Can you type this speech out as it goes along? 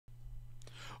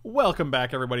Welcome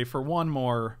back, everybody, for one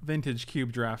more vintage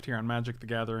cube draft here on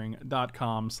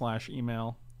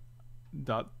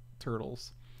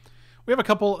magicthegathering.com/email.turtles. We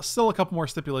have still a couple more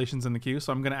stipulations in the queue,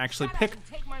 so I'm going to actually pick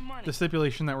the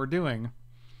stipulation that we're doing.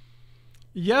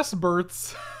 Yes,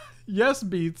 Berts. Yes,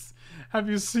 Beats. Have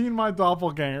you seen my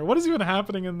doppelganger? What is even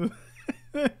happening in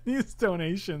these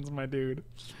donations, my dude?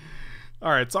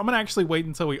 Alright, so I'm going to actually wait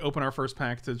until we open our first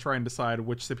pack to try and decide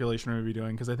which stipulation we're going to be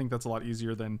doing, because I think that's a lot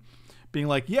easier than being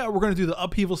like, yeah, we're going to do the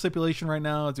upheaval stipulation right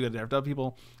now. It's going to have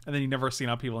upheaval, and then you never seen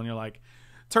upheaval, and you're like,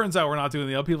 turns out we're not doing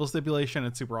the upheaval stipulation.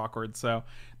 It's super awkward. So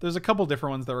there's a couple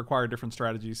different ones that require different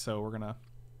strategies, so we're going to...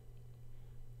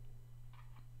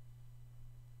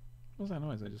 What was that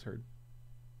noise I just heard?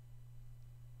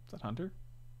 Is that Hunter?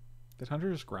 Did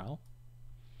Hunter just growl?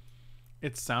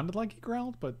 It sounded like he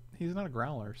growled, but he's not a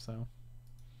growler, so...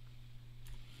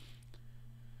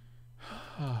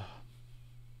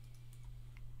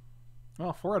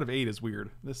 Well, 4 out of 8 is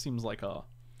weird. This seems like a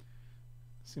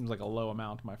low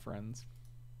amount, my friends.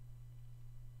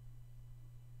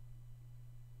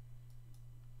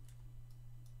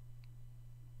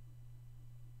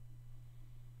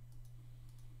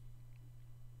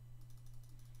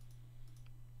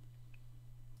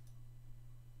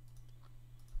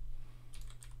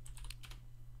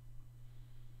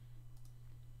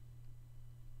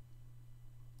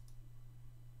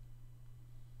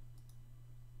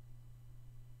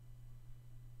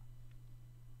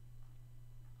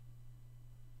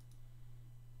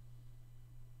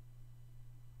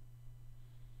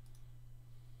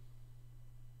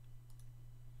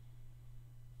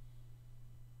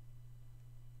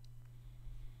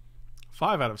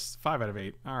 Five out of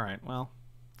 8. All right, well,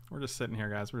 we're just sitting here,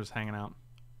 guys. We're just hanging out.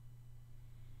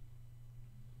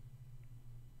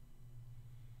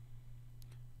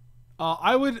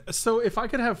 If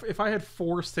I had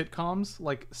 4 sitcoms,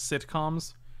 like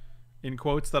sitcoms, in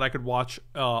quotes, that I could watch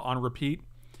on repeat,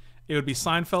 it would be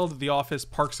Seinfeld, The Office,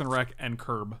 Parks and Rec, and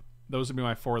Curb. Those would be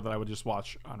my 4 that I would just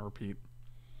watch on repeat.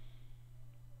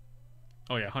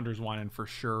 Oh yeah, Hunter's whining for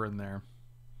sure in there.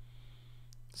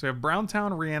 So we have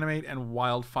Browntown, Reanimate, and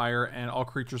Wildfire, and all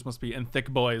creatures must be, and Thick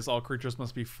Boys, all creatures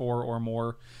must be 4 or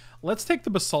more. Let's take the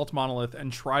Basalt Monolith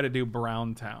and try to do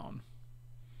Browntown.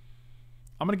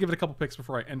 I'm going to give it a couple picks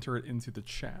before I enter it into the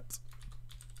chat,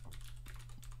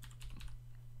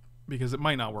 because it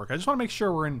might not work. I just want to make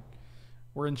sure we're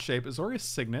in shape. Azorius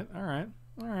Signet. All right.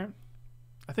 All right.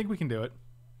 I think we can do it.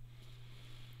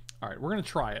 All right, we're going to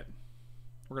try it.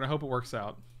 We're going to hope it works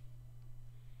out.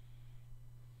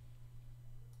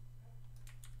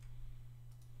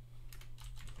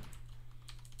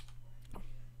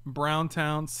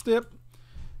 Browntown Stip.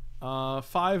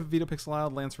 5 veto picks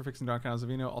allowed. Lands for fixing Dark House of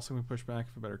Vino. Also can push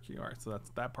back for better Q. Alright, so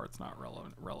that part's not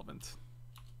relevant.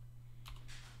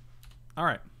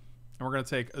 Alright. And we're going to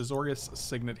take Azorius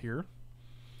Signet here.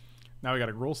 Now we got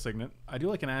a Gruul Signet. I do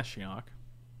like an Ashiok.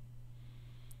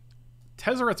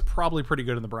 Tezzeret's probably pretty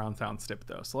good in the Browntown Stip,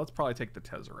 though. So let's probably take the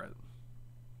Tezzeret.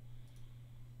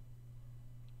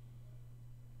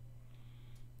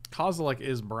 Kozilek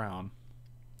is brown.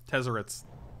 Tezzeret's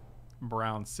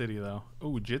brown city, though.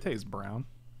 Ooh, Jitte's brown.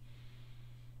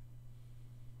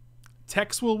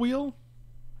 Tex will wheel.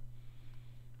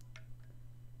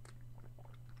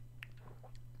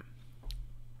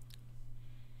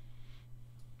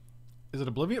 Is it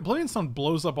Oblivion? Oblivion Stone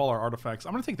blows up all our artifacts.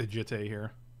 I'm going to take the Jitte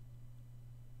here.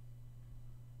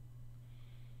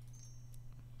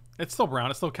 It's still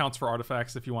brown. It still counts for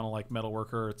artifacts if you want to, like,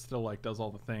 Metalworker. It still, like, does all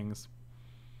the things.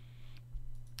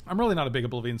 I'm really not a big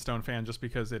Oblivion Stone fan just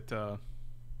because it... Well,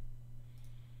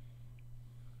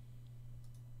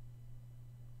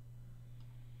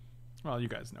 you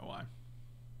guys know why.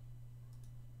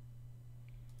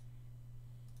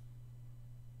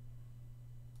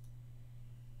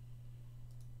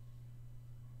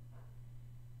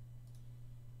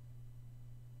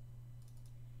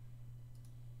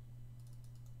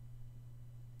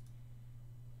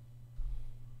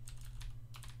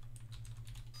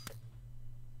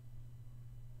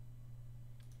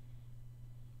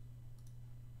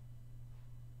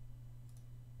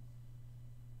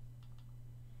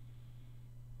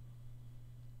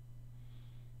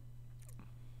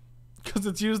 Because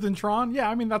it's used in Tron? Yeah,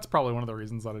 I mean, that's probably one of the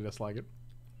reasons that I dislike it.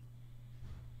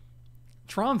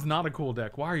 Tron's not a cool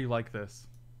deck. Why are you like this?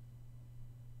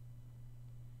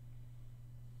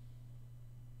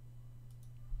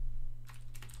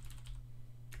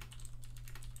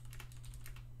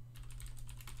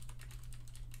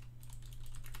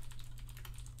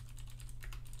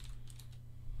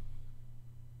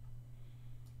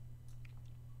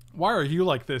 Why are you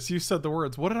like this? You said the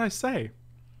words. What did I say?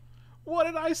 What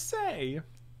did I say?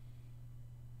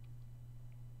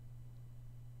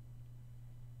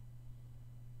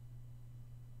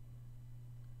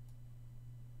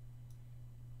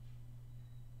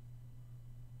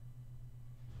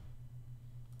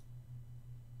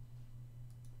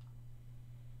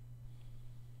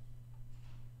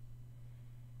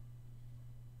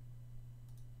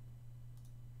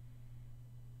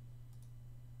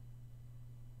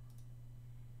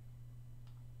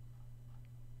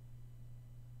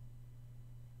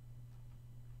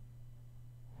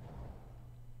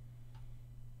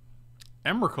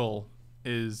 Emrakul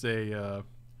is a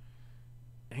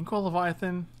Inkwell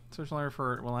Leviathan. Search layer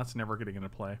for, well, that's never getting into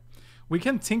play. We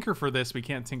can tinker for this. We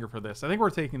can't tinker for this. I think we're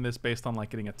taking this based on like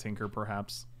getting a tinker,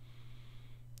 perhaps.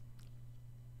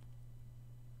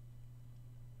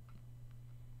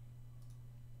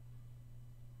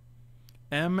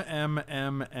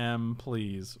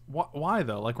 Please. Why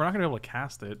though? Like, we're not gonna be able to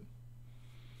cast it,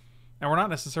 and we're not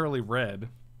necessarily red.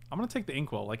 I'm gonna take the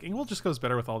Inkwell. Like, Inkwell just goes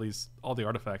better with all the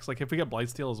artifacts. Like, if we get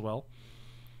Blightsteel as well,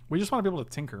 we just want to be able to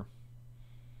tinker.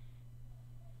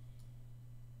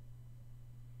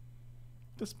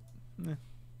 Just, eh.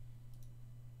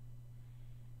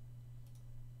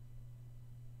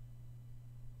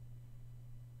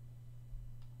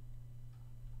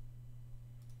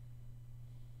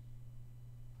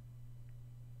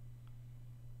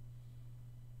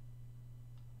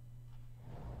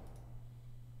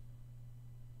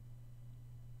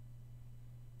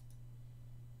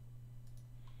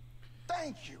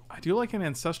 Thank you. I do like an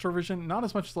Ancestral Vision, not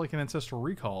as much as like an Ancestral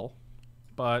Recall,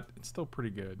 but it's still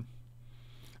pretty good.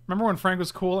 Remember when Frank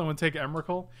was cool and would take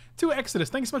Emrakul? To Exodus,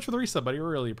 thanks so much for the resub, buddy. We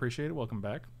really appreciate it. Welcome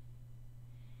back.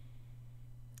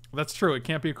 That's true. It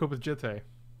can't be equipped with Jitte.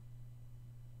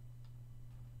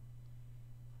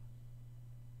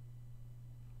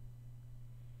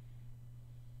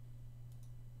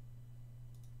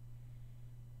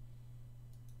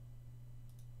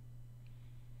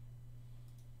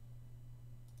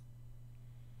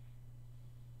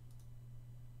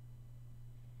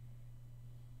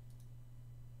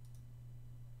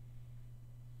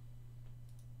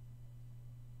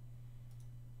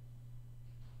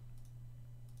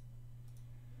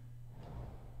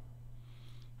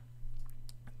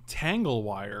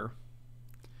 Tanglewire.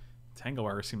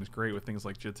 Tanglewire seems great with things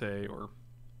like Jitte or,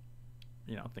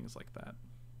 you know, things like that.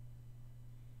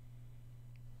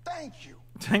 Thank you.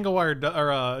 Tanglewire,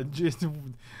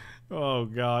 oh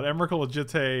god, Emrakul with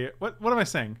Jitte. What am I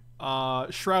saying?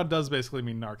 Shroud does basically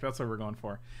mean Narc. That's what we're going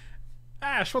for.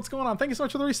 Ash, what's going on? Thank you so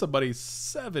much for the resub, buddy.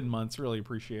 7 months, really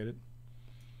appreciate it.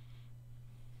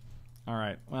 All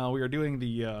right, well, we are doing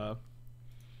the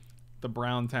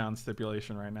Brown Town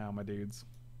stipulation right now, my dudes.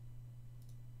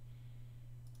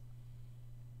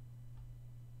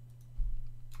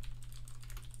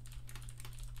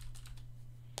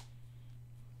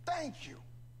 Thank you.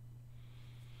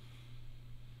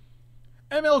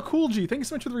 ML Cool G, thank you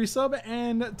so much for the resub,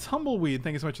 and Tumbleweed,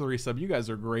 thank you so much for the resub. You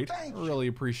guys are great. Thank you. Really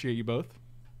appreciate you both.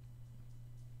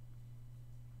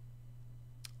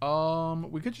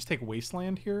 We could just take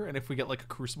Wasteland here, and if we get like a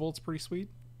Crucible, it's pretty sweet.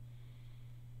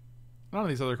 None of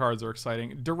these other cards are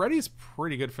exciting. Duretti's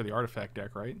pretty good for the artifact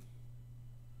deck, right?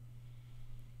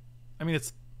 I mean,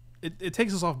 it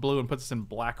takes us off blue and puts us in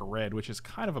black or red, which is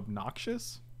kind of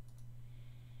obnoxious.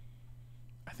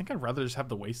 I think I'd rather just have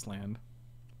the Wasteland.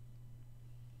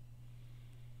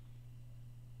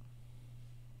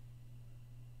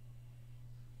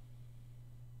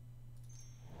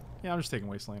 Yeah, I'm just taking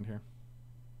Wasteland here.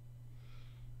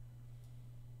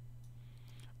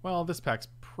 Well, this pack's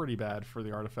pretty bad for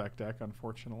the artifact deck,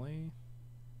 unfortunately.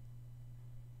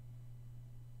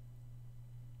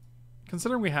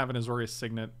 Considering we have an Azorius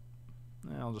Signet,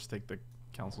 I'll just take the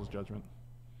Council's Judgment.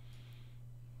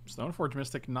 Stoneforge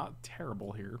Mystic, not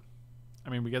terrible here. I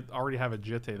mean, we already have a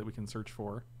Jitte that we can search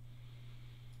for.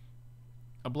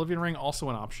 Oblivion Ring, also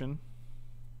an option.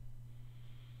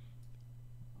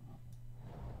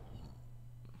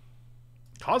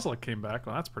 Kozilek came back.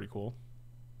 Well, that's pretty cool.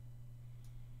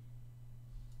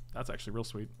 That's actually real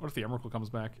sweet. What if the Emrakul comes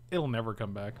back? It'll never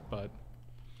come back, but...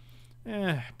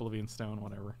 Oblivion Stone,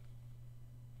 whatever.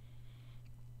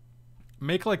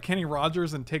 Make like Kenny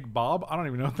Rogers and take Bob? I don't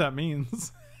even know what that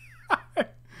means.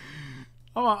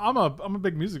 I'm a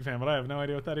big music fan, but I have no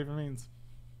idea what that even means.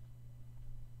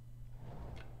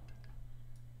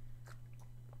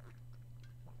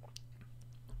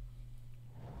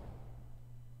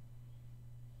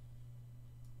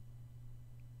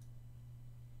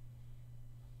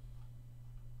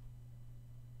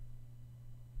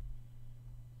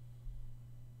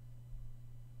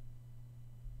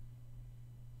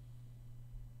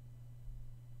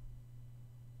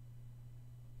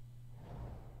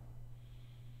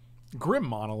 Grim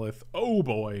Monolith. Oh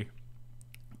boy.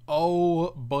 Oh,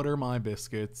 butter my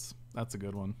biscuits. That's a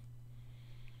good one.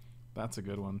 That's a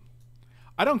good one.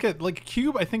 I don't get, like,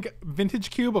 Cube, I think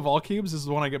Vintage Cube of all cubes is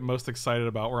the one I get most excited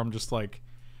about, where I'm just like,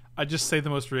 I just say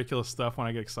the most ridiculous stuff when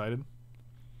I get excited.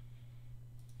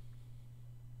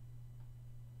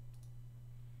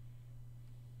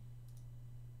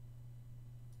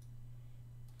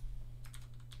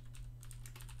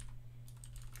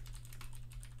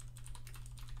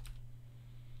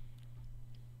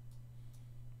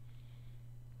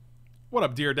 What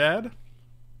up, dear dad?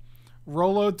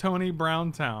 Rolo Tony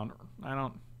Browntown. I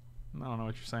don't know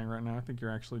what you're saying right now. I think you're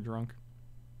actually drunk.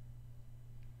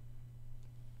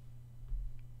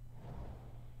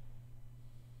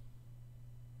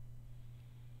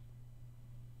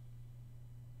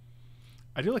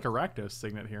 I do like a Rakdos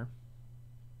signet here.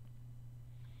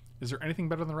 Is there anything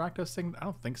better than the Rakdos signet? I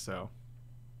don't think so.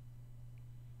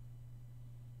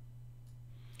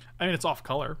 I mean, it's off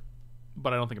color,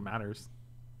 but I don't think it matters.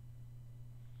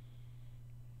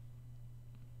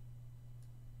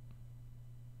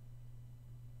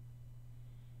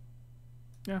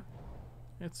 Yeah,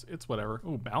 it's whatever.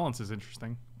 Ooh, balance is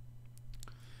interesting.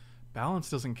 Balance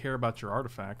doesn't care about your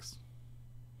artifacts.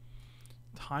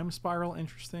 Time Spiral,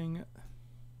 interesting.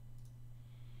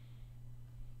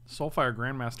 Soulfire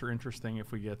Grandmaster, interesting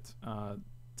if we get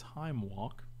Time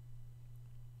Walk.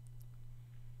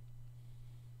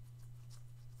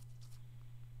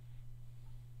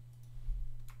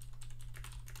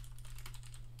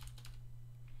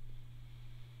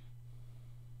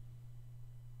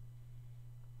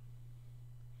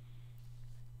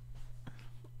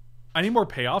 I need more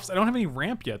payoffs. I don't have any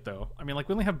ramp yet, though. I mean, like,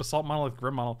 we only have Basalt Monolith,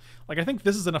 Grim Monolith. Like, I think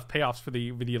this is enough payoffs for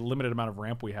the limited amount of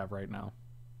ramp we have right now.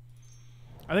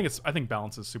 I think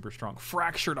balance is super strong.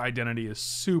 Fractured Identity is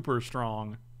super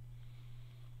strong.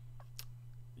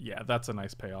 Yeah, that's a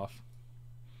nice payoff.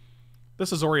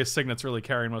 This Azorius Signet's really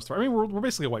carrying most of our... I mean, we're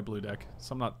basically a white-blue deck,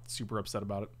 so I'm not super upset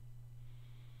about it.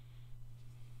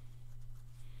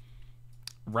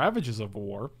 Ravages of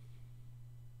War.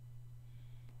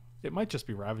 It might just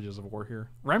be Ravages of War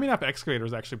here. Raminap Excavator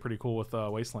is actually pretty cool with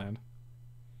Wasteland.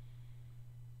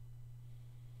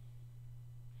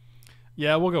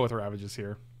 Yeah, we'll go with Ravages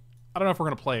here. I don't know if we're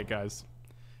going to play it, guys.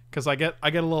 Because I get a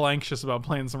little anxious about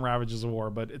playing some Ravages of War,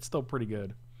 but it's still pretty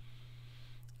good.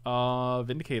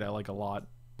 Vindicate I like a lot.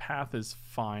 Path is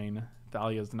fine.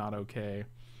 Thalia is not okay.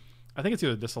 I think it's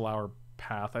either Disallow or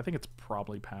Path. I think it's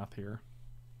probably Path here.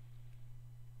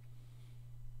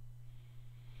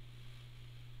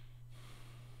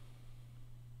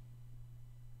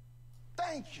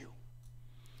 Thank you.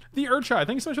 The Urchai,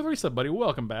 thank you so much for the resub, buddy.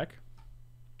 Welcome back.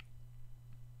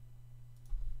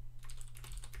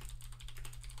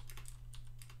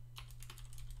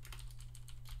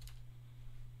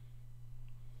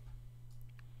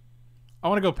 I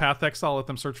want to go Path Exile, let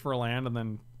them search for a land,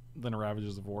 and then a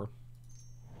Ravages of War.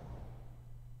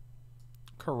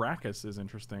 Caracas is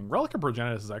interesting. Relic of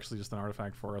Progenitus is actually just an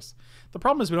artifact for us. The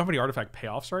problem is we don't have any artifact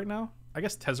payoffs right now. I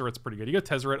guess Tezzeret's pretty good. You go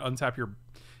Tezzeret, untap your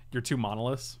two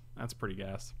monoliths. That's pretty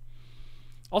gas.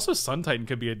 Also, Sun Titan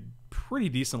could be a pretty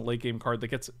decent late game card that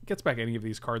gets back any of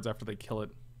these cards after they kill it.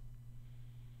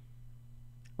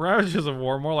 Ravages of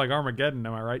War, more like Armageddon,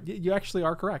 am I right? You actually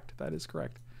are correct. That is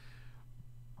correct.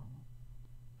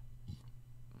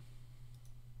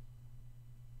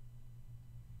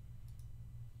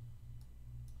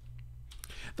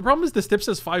 The problem is the stip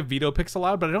says 5 veto picks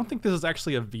allowed, but I don't think this is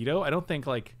actually a veto. I don't think,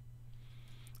 like...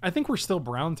 I think we're still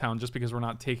Browntown just because we're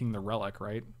not taking the relic,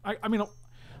 right? I mean,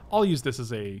 I'll use this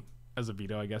as a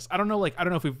veto, I guess. I don't know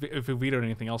if we vetoed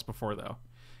anything else before, though.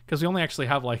 Because we only actually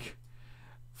have, like,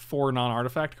 4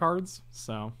 non-artifact cards,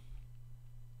 so...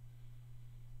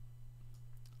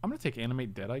 I'm going to take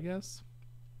Animate Dead, I guess.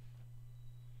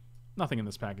 Nothing in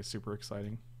this pack is super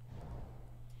exciting.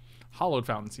 Hollowed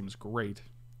Fountain seems great.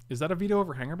 Is that a veto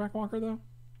over Hangerback Walker, though?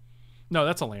 No,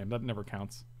 that's a land. That never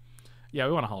counts. Yeah,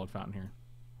 we want a Hollowed Fountain here.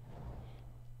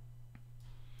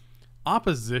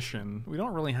 Opposition. We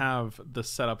don't really have the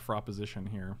setup for opposition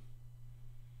here.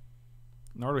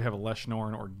 Nor do we have a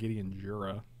Leshnorn or Gideon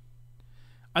Jura.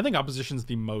 I think opposition's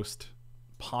the most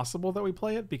possible that we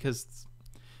play it because...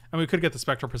 I mean, we could get the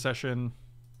Spectral Procession.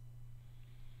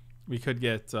 We could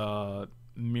get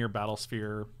Mere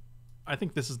Battlesphere. I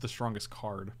think this is the strongest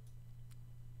card.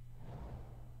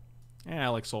 Yeah, I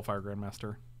like Soulfire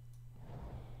Grandmaster.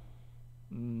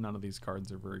 None of these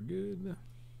cards are very good.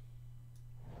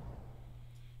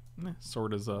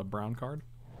 Sword is a brown card.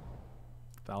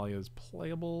 Thalia is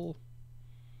playable.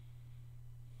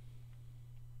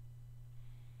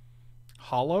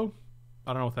 Hollow?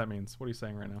 I don't know what that means. What are you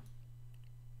saying right now?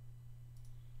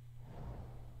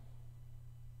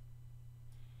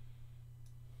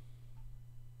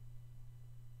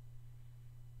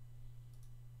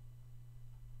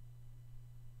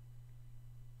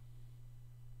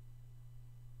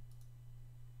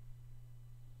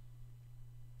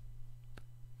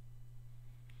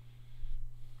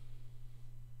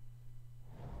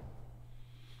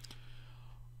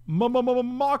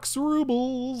 Mox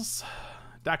Rubles.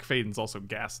 Dak Faden's also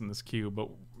gas in this queue, but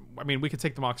I mean, we could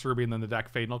take the Mox Ruby and then the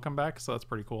Dak Faden will come back, so that's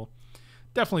pretty cool.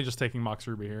 Definitely just taking Mox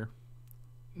Ruby here.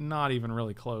 not even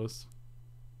really close.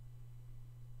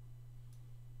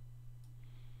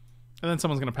 And then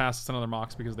someone's going to pass us another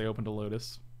Mox because they opened a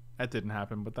Lotus. That didn't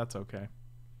happen, but that's okay.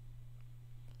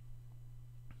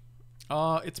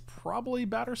 It's probably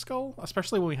Batterskull,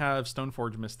 especially when we have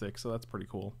Stoneforge Mystic, so that's pretty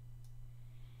cool.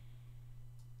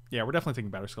 Yeah, we're definitely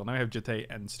taking Batterskull. Now we have Jitte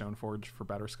and Stoneforge for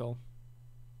Batterskull.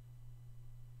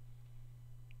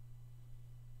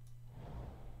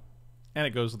 And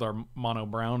it goes with our mono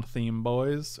brown theme,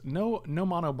 boys. No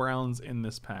mono browns in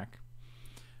this pack.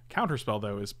 Counterspell,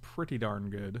 though, is pretty darn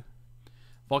good.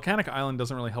 Volcanic Island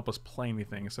doesn't really help us play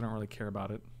anything, so I don't really care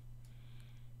about it.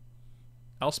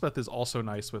 Elspeth is also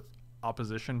nice with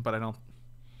opposition, but I don't...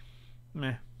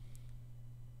 Meh.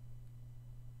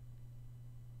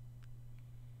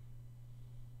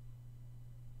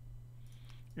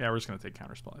 Yeah, we're just going to take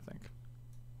Counterspell, I think.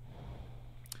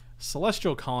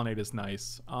 Celestial Colonnade is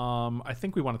nice. I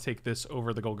think we want to take this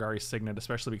over the Golgari Signet,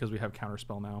 especially because we have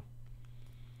Counterspell now.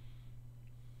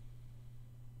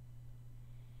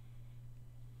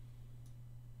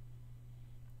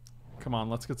 Come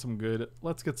on, let's get some good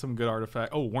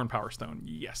artifact. Oh, Worn Power Stone.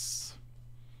 Yes.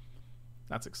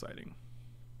 That's exciting.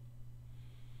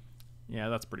 Yeah,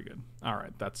 that's pretty good. All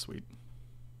right, that's sweet.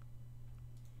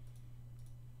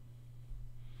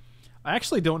 I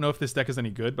actually don't know if this deck is any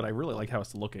good, but I really like how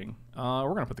it's looking. We're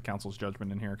going to put the Council's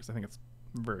Judgment in here because I think it's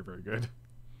very, very good.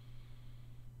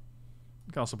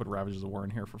 We can also put Ravages of War in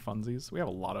here for funsies. We have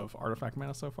a lot of artifact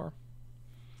mana so far.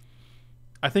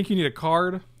 I think you need a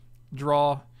card,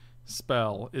 draw,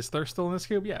 spell. Is Thirst still in this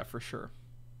cube? Yeah, for sure.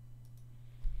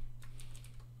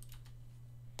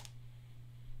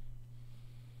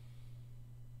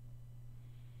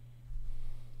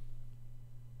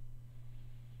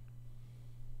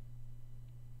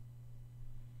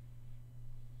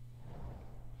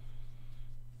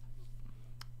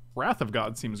 Wrath of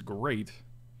God seems great.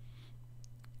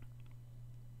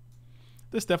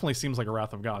 This definitely seems like a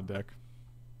Wrath of God deck.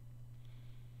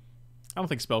 I don't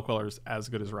think Spell Queller is as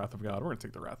good as Wrath of God. We're going to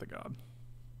take the Wrath of God.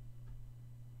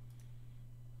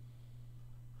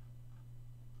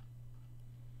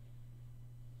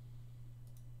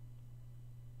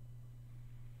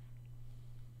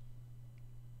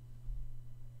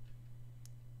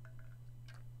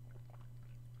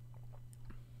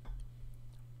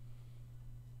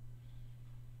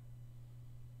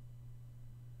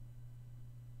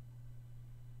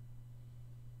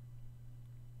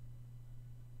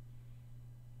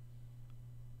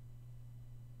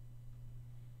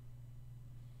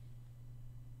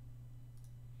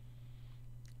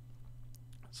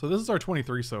 So this is our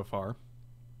 23 so far.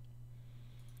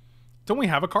 Don't we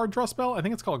have a card draw spell? I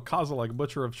think it's called Kozilek,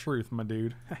 Butcher of Truth, my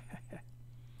dude.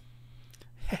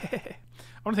 I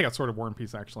want to take out Sword of War and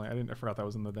Peace, actually. I forgot that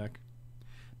was in the deck.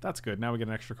 That's good. Now we get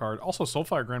an extra card. Also,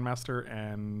 Soulfire Grandmaster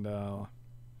and...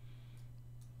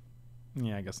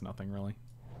 yeah, I guess nothing, really.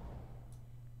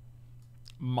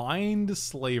 Mind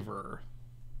Slaver.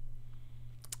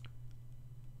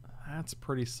 That's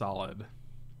pretty solid.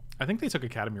 I think they took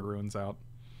Academy Ruins out.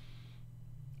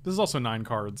 This is also 9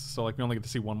 cards, so like we only get to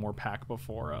see one more pack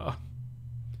before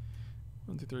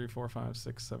 1, 2, 3, 4, 5,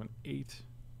 6, 7, 8.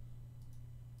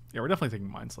 Yeah, we're definitely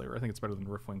taking Mindslaver. I think it's better than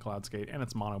Riftwing Cloudskate, and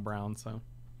it's mono brown, so.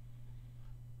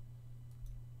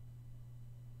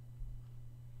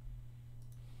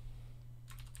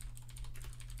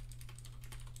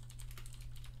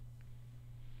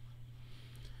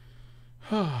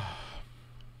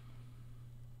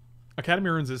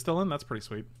 Academy Ruins is still in? That's pretty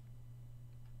sweet.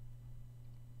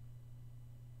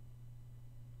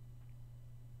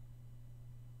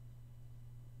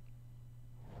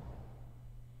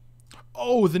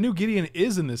 Oh, the new Gideon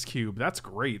is in this cube. That's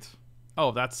great.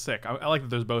 Oh, that's sick. I like that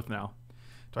there's both now.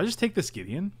 Do I just take this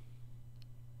Gideon?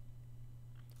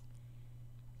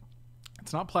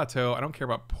 It's not Plateau. I don't care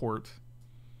about Port.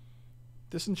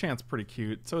 Disenchant's pretty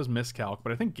cute. So is Miscalc,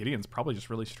 but I think Gideon's probably just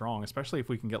really strong, especially if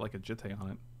we can get like a Jitte on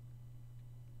it.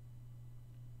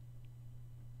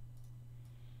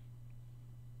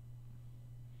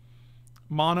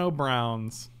 Mono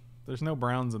Browns. There's no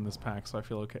Browns in this pack, so I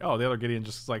feel okay. Oh, the other Gideon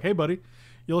just is like, hey, buddy,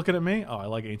 you looking at me? Oh, I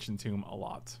like Ancient Tomb a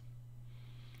lot.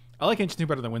 I like Ancient Tomb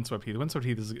better than Windswept Heath. Windswept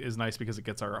Heath is nice because it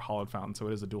gets our Hallowed Fountain, so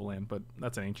it is a dual land, but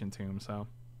that's an Ancient Tomb, so...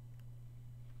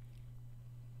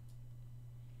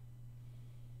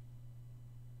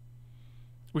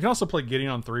 We can also play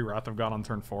Gideon on 3, Wrath of God on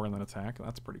turn 4, and then attack.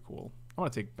 That's pretty cool. I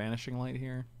want to take Banishing Light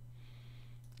here.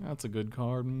 That's a good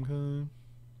card. Okay.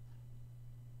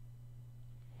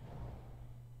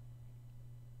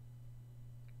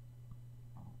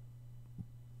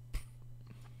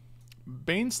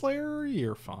 Baneslayer,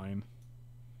 you're fine.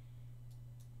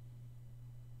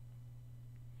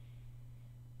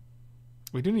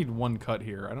 We do need one cut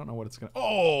here. I don't know what it's gonna.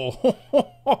 Oh,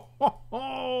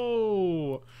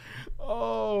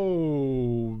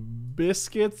 oh,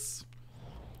 biscuits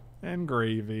and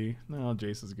gravy. No,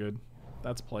 Jace is good.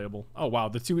 That's playable. Oh wow,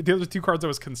 the other two cards I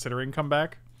was considering come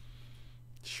back.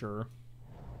 Sure.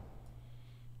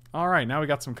 All right, now we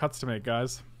got some cuts to make,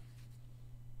 guys.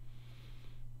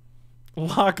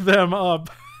 Lock them up.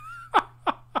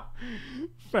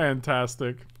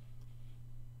 Fantastic.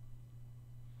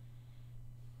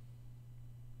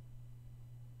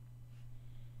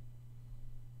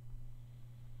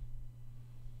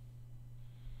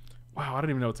 Wow, I don't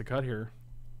even know what to cut here.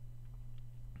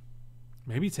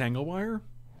 Maybe Tangle Wire?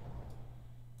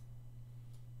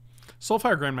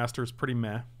 Soulfire Grandmaster is pretty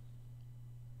meh.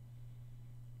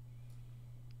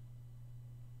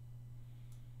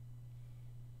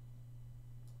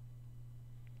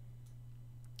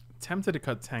 Tempted to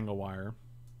cut Tangle Wire.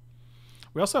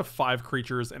 We also have 5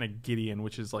 creatures and a Gideon,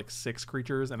 which is like 6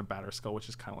 creatures, and a Batterskull, which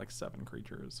is kind of like 7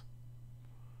 creatures.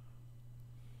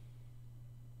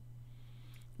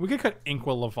 We could cut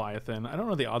Inkwell Leviathan. I don't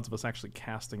know the odds of us actually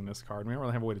casting this card. We don't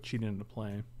really have a way to cheat it into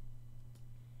play.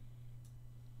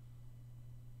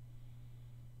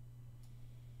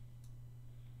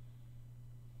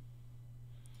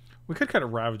 We could cut a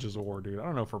Ravages of War, dude. I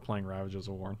don't know if we're playing Ravages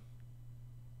of War.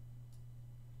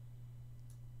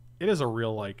 It is a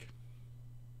real, like...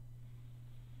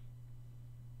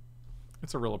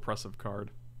 It's a real oppressive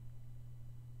card.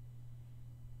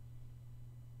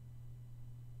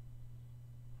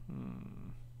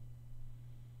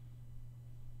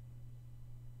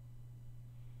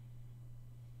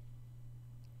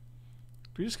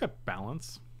 Do we just got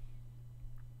balance?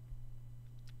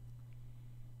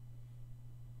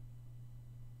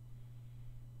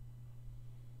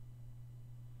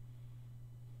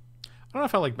 I don't know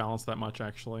if I like balance that much,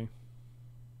 actually.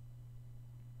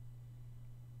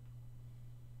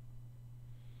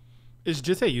 Is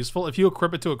Jitte useful? If you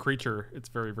equip it to a creature, it's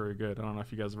very, very good. I don't know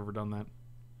if you guys have ever done that.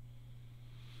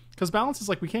 Because balance is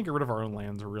like, we can't get rid of our own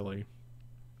lands, really.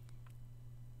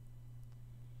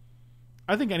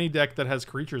 I think any deck that has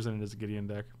creatures in it is a Gideon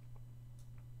deck.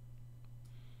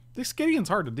 This Gideon's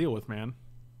hard to deal with, man.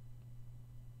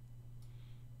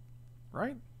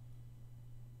 Right?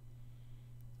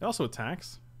 It also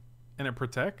attacks. And it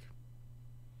protect.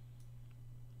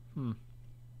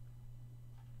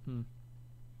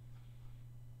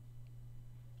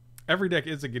 Every deck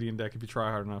is a Gideon deck if you try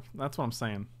hard enough. That's what I'm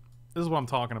saying. This is what I'm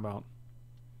talking about.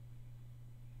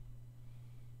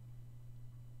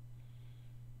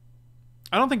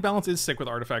 I don't think balance is sick with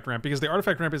Artifact Ramp because the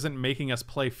Artifact Ramp isn't making us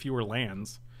play fewer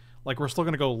lands. Like, we're still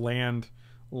going to go land,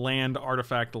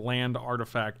 artifact,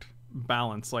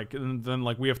 balance. Like, and then,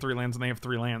 like, we have 3 lands and they have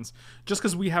 3 lands. Just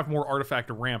because we have more Artifact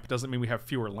Ramp doesn't mean we have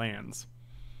fewer lands.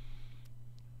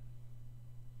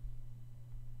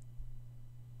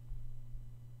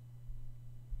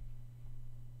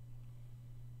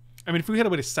 I mean, if we had a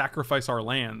way to sacrifice our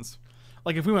lands,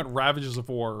 like if we went Ravages of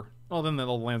War, well, then the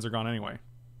lands are gone anyway.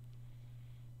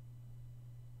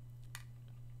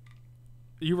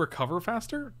 You recover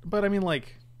faster? But I mean,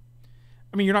 like...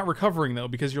 I mean, you're not recovering, though,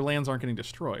 because your lands aren't getting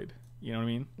destroyed. You know what I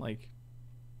mean? Like...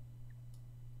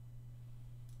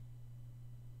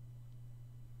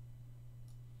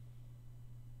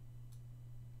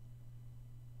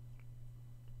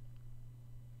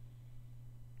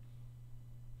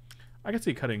 I could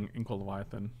see cutting Inkwell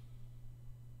Leviathan.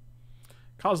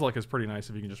 Kozilek is pretty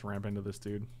nice if you can just ramp into this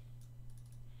dude.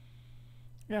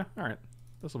 Yeah, alright.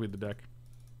 This will be the deck.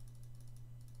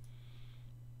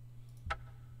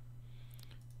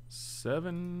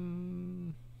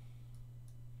 7...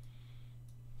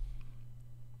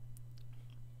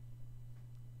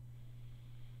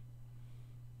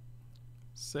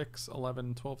 6,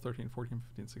 11, 12, 13, 14,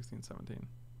 15, 16, 17.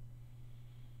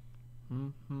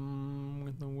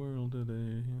 With the world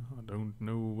today, I don't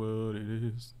know what it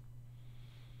is.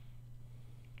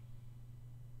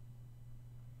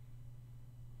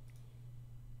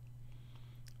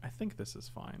 I think this is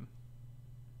fine.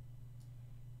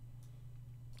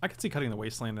 I could see cutting the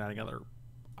Wasteland and adding another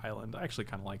island. I actually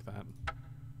kind of like that.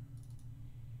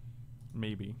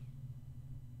 Maybe.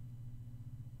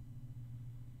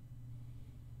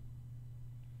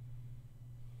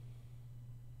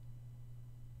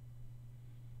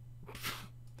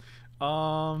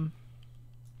 I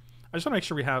just want to make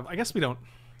sure we have... I guess we don't...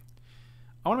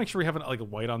 I want to make sure we have like a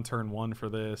white on turn 1 for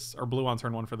this, or blue on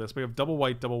turn 1 for this. We have double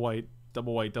white, double white,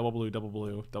 double white, double blue, double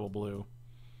blue, double blue.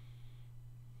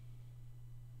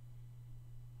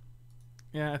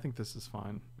 Yeah, I think this is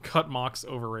fine. Cut Mox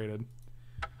overrated.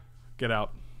 Get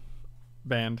out.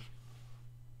 Banned.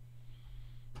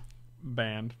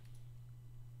 banned.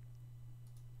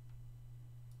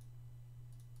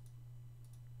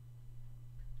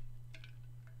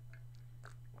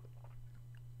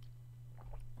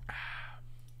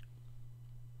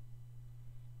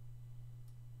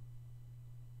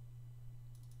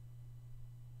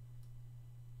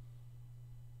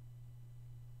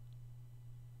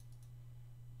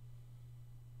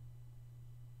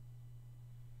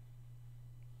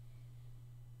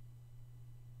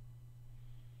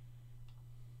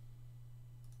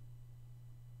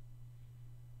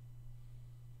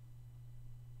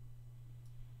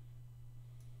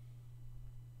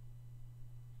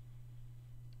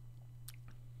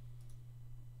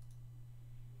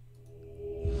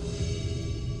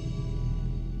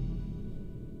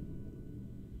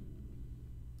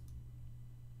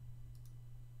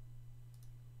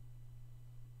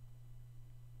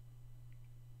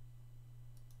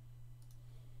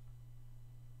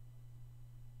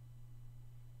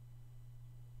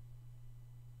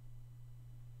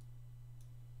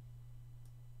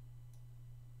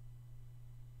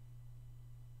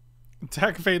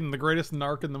 Dak Faden, the greatest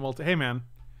narc in the multi. Hey man,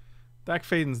 Dak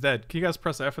Faden's dead. Can you guys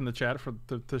press F in the chat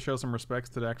to show some respects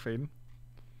to Dak Faden?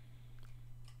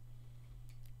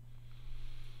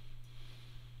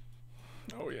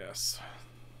 Oh yes.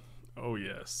 Oh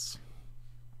yes.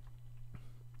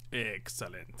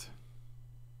 Excellent.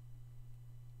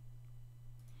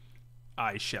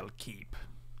 I shall keep.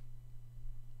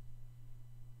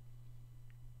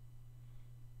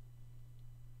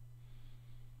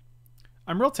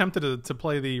 I'm real tempted to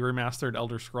play the remastered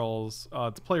Elder Scrolls,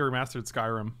 to play remastered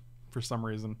Skyrim for some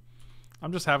reason.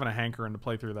 I'm just having a hankering to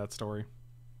play through that story.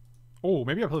 Oh,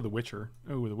 maybe I'll play The Witcher.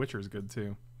 Oh, The Witcher is good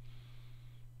too.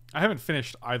 I haven't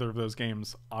finished either of those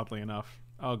games, oddly enough.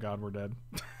 Oh god, we're dead.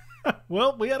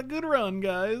 Well, we had a good run,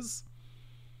 guys.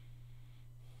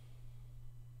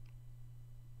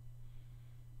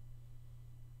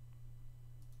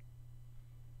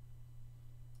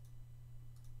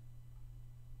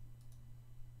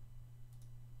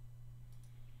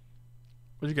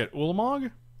 What'd you get? Ulamog?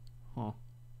 Huh.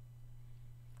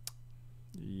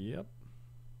 Yep.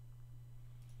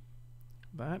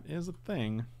 That is a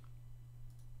thing.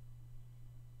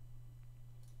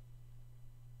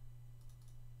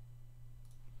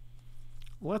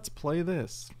 Let's play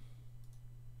this.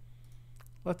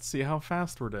 Let's see how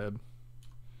fast we're dead.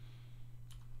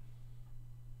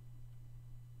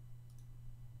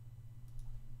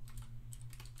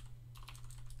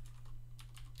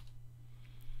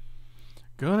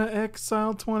 Gonna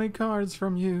exile 20 cards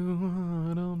from you.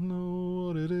 I don't know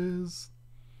what it is.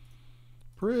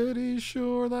 Pretty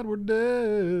sure that we're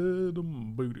dead.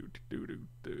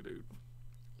 Boo-doo-doo-doo-doo-doo.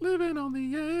 Living on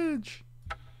the edge.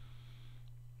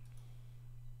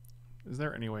 Is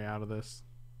there any way out of this?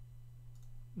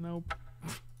 Nope.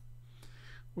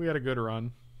 We had a good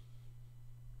run.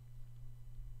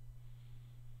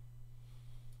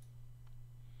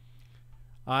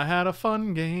 I had a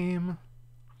fun game.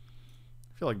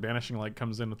 I feel like Banishing Light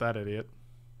comes in with that idiot.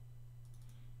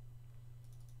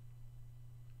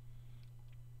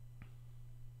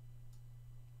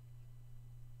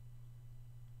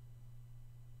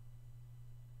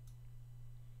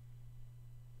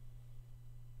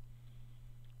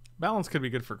 Balance could be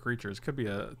good for creatures. Could be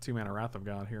a 2-mana Wrath of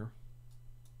God here.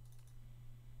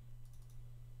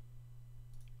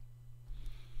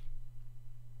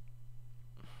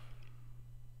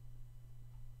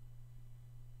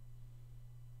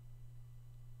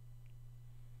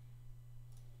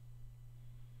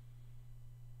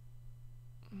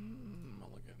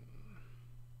 Mulligan.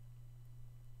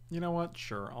 You know what?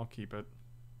 Sure, I'll keep it.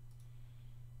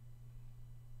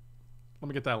 Let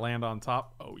me get that land on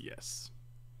top. Oh, yes.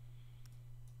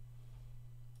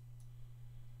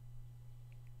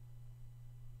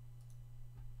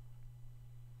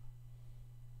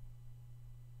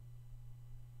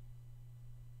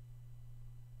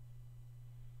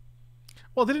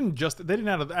 Well, they didn't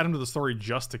add him to the story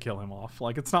just to kill him off.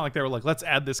 Like, it's not like they were like, let's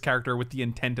add this character with the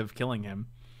intent of killing him.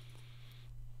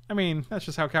 I mean, that's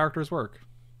just how characters work.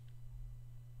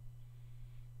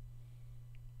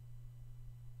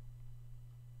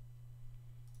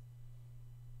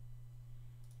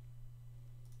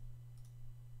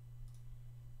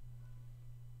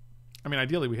 I mean,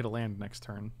 ideally we hit a land next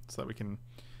turn so that we can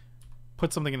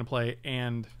put something into play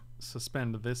and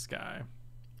suspend this guy.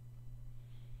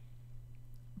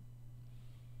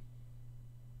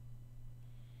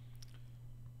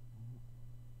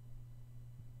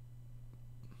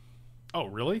 Oh,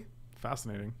 really?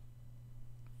 Fascinating.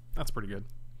 That's pretty good.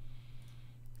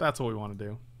 That's what we want to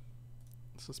do.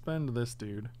 Suspend this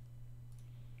dude.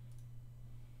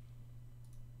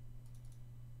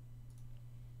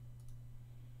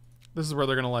 This is where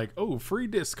they're gonna like, oh, free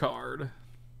discard.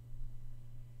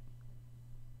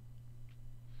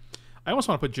 I almost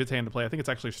want to put Jitte into play. I think it's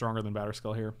actually stronger than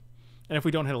Batterskull here. And if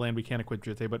we don't hit a land, we can't equip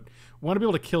Jitte. But we want to be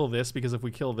able to kill this, because if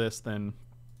we kill this, then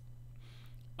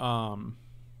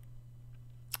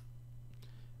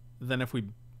if we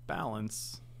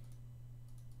balance,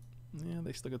 yeah,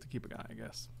 they still get to keep a guy, I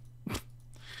guess.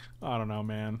 I don't know,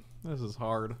 man. This is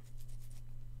hard.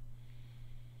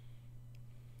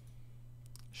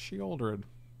 Sheoldred.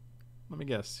 Let me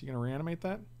guess. You gonna reanimate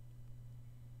that?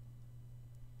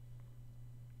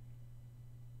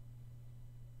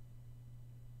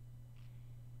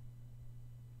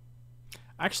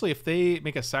 Actually, if they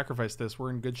make us sacrifice this,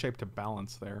 we're in good shape to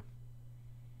balance there.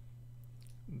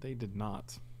 They did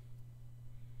not.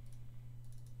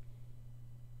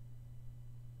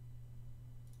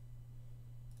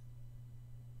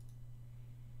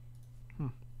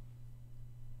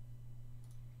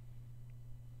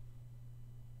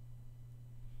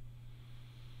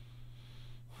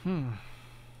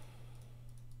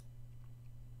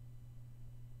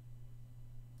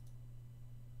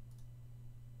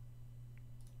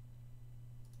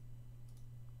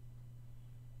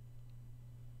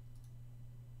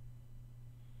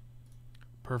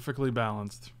 Perfectly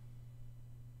balanced.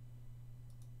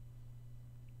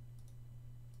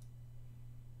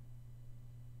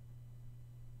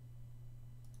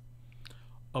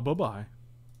 Bye-bye.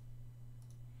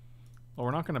 Well,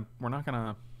 we're not gonna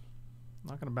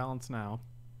balance now.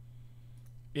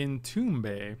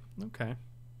 Entombe. Okay.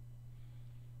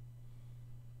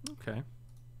 Okay.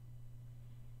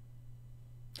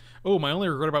 Oh, my only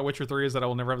regret about Witcher 3 is that I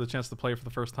will never have the chance to play it for the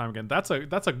first time again. That's a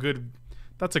good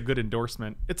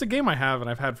endorsement. It's a game I have and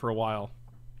I've had for a while,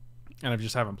 and I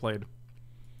just haven't played.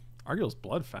 Argyll's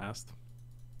Bloodfast.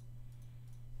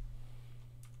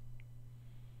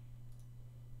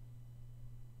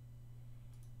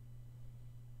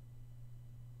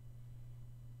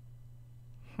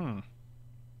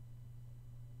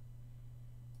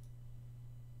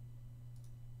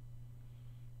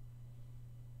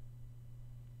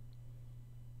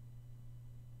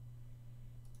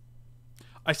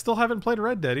 I still haven't played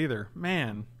Red Dead either.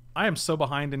 Man, I am so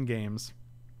behind in games.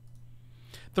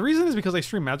 The reason is because I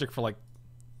stream Magic for like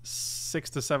 6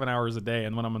 to 7 hours a day,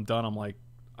 and when I'm done, I'm like,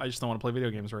 I just don't want to play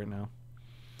video games right now.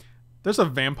 There's a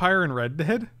vampire in Red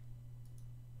Dead?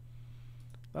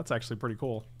 That's actually pretty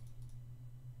cool.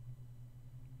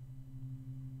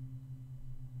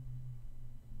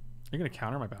 Are you going to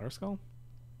counter my Batterskull?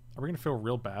 Are we going to feel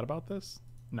real bad about this?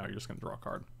 No, you're just going to draw a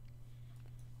card.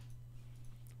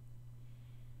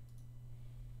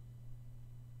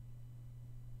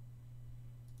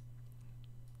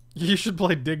 You should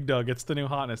play Dig Dug. It's the new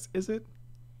hotness. Is it?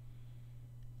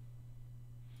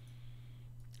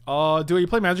 Do you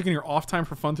play Magic in your off time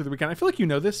for fun through the weekend? I feel like you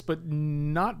know this, but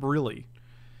not really.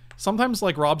 Sometimes,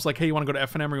 like, Rob's like, hey, you want to go to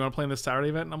FNM or you want to play in this Saturday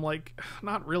event? And I'm like,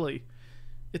 not really.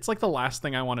 It's like the last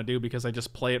thing I want to do because I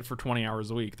just play it for 20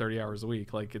 hours a week, 30 hours a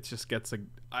week. Like, it just gets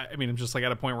I mean, I'm just like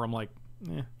at a point where I'm like,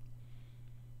 eh.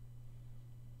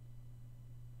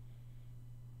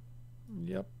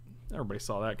 Yep. Everybody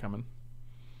saw that coming.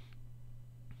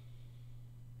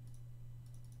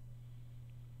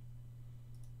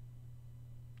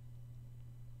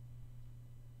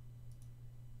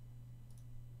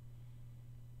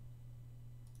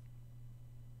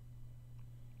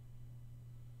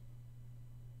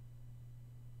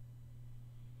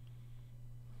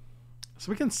 So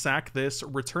we can sack this,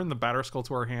 return the Batterskull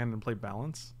to our hand, and play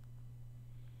balance.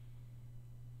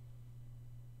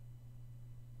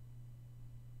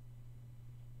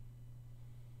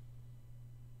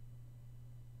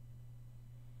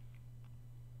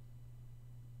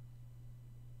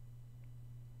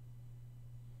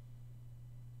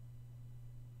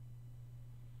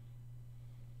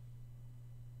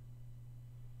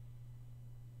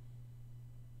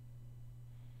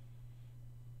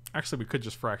 Actually, we could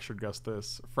just Fractured Gust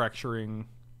this. Fracturing.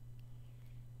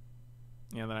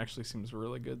 Yeah, that actually seems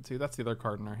really good, too. That's the other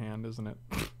card in our hand, isn't it?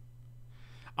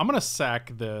 I'm going to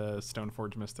sack the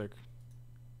Stoneforge Mystic.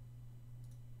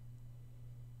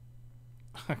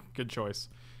 Good choice.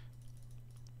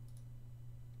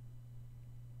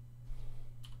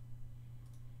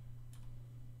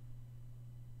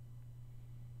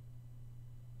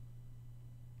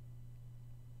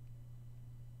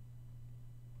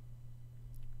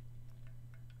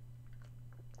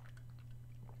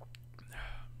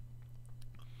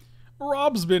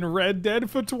 Rob's been Red Dead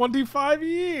for 25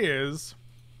 years.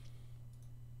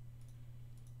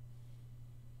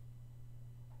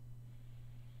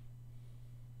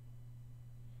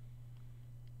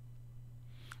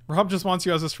 Rob just wants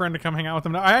you as his friend to come hang out with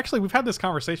him. Now, we've had this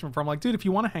conversation before. I'm like, dude, if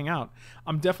you want to hang out,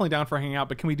 I'm definitely down for hanging out,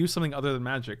 but can we do something other than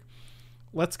Magic?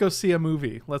 Let's go see a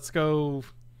movie. Let's go,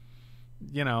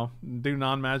 you know, do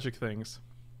non-Magic things.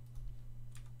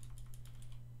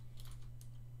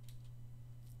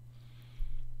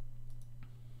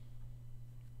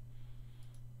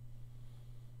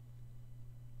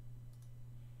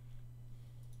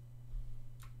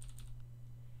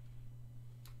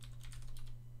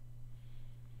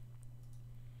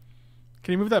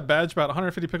 Can you move that badge about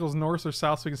 150 pixels north or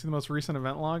south so we can see the most recent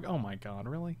event log? Oh my god,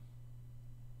 really?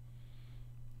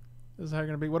 This is how you're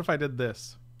going to be? What if I did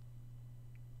this?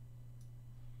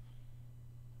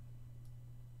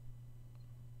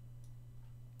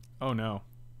 Oh no.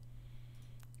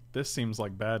 This seems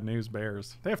like bad news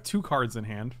bears. They have 2 cards in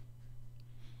hand.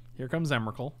 Here comes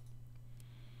Emrakul.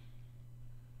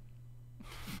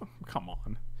 Come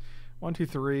on. 1, 2,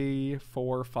 3,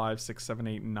 4, 5, 6, 7,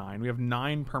 8, 9. We have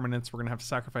 9 permanents. We're going to have to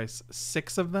sacrifice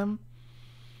 6 of them.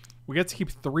 We get to keep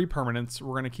 3 permanents.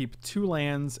 We're going to keep 2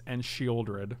 lands and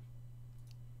Shieldred.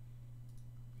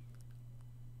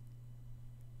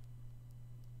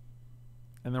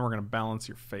 And then we're going to balance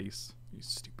your face, you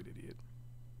stupid idiot.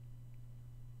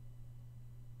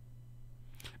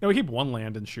 No, we keep 1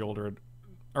 land and Shieldred.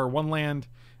 Or 1 land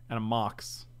and a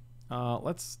Mox.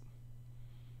 Let's...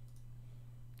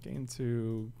 Gain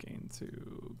 2, gain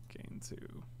 2, gain 2.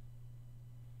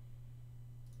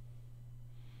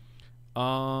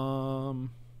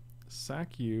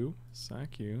 Sack you.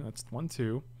 That's 1,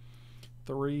 2,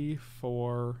 3,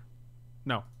 4.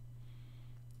 No.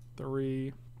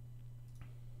 3.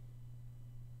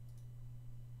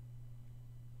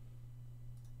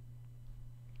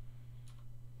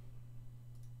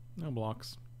 No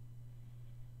blocks.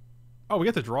 Oh, we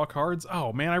get to draw cards?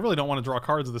 Oh man, I really don't want to draw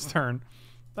cards this turn.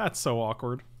 That's so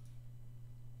awkward.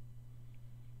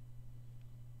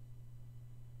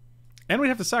 And we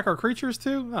have to sack our creatures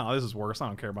too? No, this is worse. I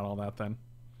don't care about all that then.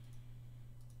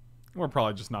 We're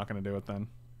probably just not going to do it then.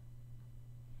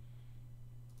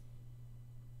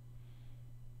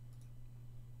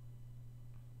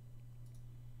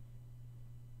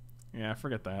 Yeah,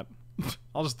 forget that.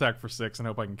 I'll just attack for 6 and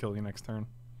hope I can kill you next turn.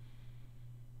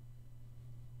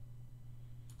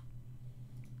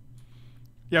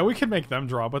 Yeah, we could make them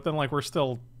draw, but then like we're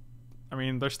still, I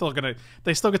mean, they still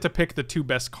get to pick the 2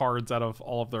 best cards out of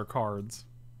all of their cards.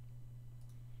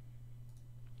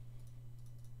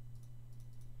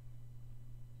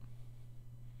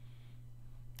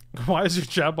 Why is your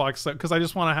chat box so? Because I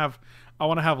just want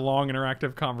to have long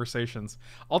interactive conversations.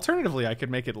 Alternatively, I could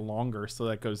make it longer so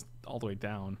that goes all the way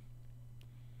down.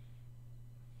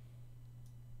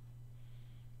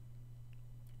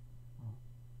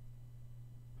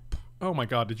 Oh my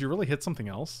god, did you really hit something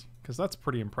else? Because that's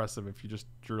pretty impressive if you just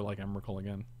drew like Emrakul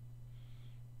again.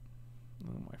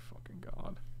 Oh my fucking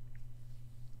god.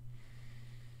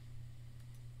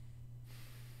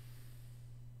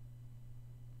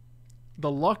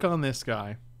 The luck on this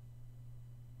guy.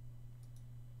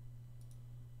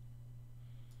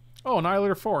 Oh,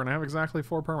 Annihilator 4, and I have exactly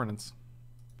 4 permanents.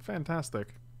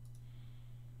 Fantastic.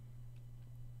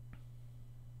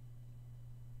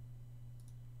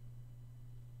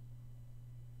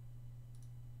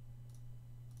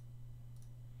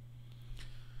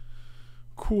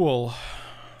 Cool.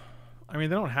 I mean,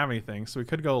 they don't have anything, so we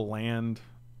could go land,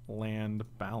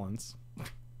 balance.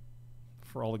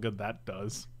 For all the good that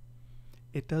does.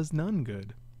 It does none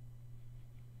good.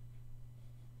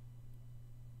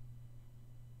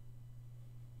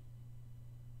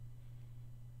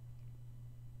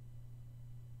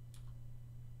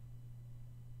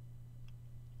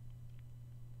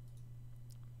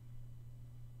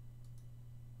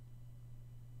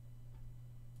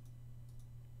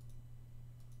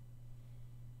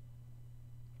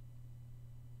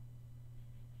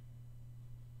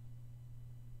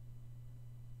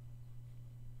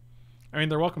 I mean,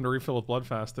 they're welcome to refill with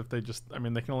Bloodfast if they just... I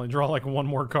mean, they can only draw like 1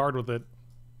 more card with it.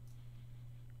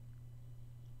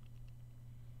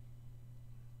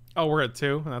 Oh, we're at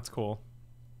 2? That's cool.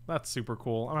 That's super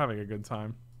cool. I'm having a good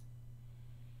time.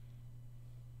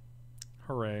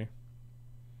 Hooray.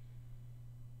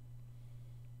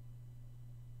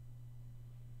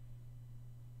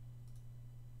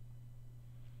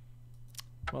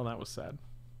 Well, that was sad.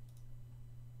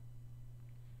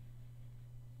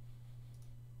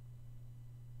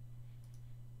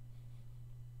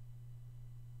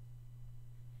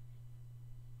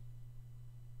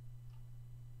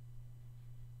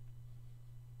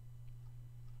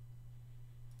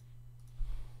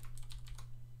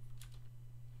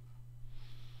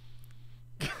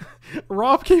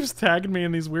 Rob keeps tagging me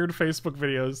in these weird Facebook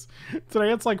videos.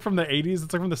 Today it's like from the 80s.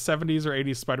 It's like from the 70s or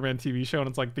 80s Spider-Man TV show, and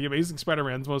it's like the Amazing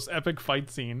Spider-Man's most epic fight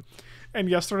scene. And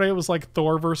yesterday it was like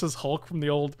Thor versus Hulk from the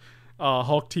old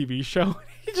Hulk TV show.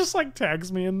 He just like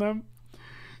tags me in them.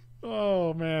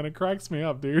 Oh man, it cracks me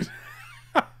up, dude.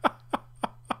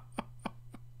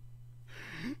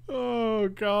 Oh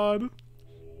god.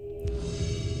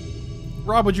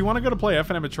 Rob, would you want to go to play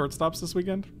F&M at Shortstops this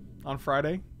weekend? On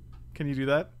Friday? Can you do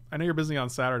that? I know you're busy on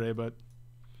Saturday, but...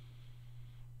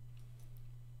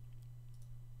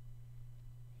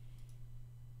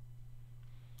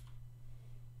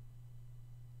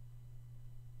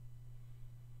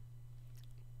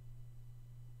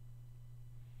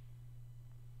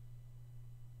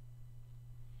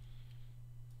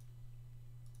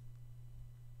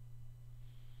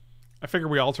 I figure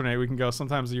we alternate. We can go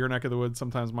sometimes your neck of the woods,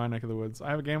 sometimes my neck of the woods. I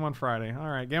have a game on Friday. All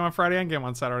right, game on Friday and game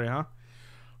on Saturday, huh?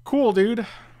 Cool, dude.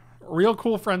 Real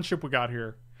cool friendship we got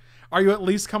here. Are you at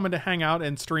least coming to hang out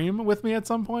and stream with me at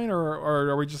some point, or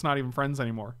are we just not even friends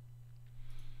anymore?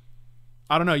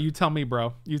 I don't know. You tell me,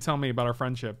 bro. You tell me about our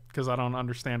friendship, because I don't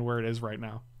understand where it is right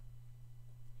now.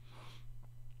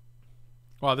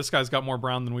 Wow, this guy's got more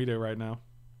brown than we do right now.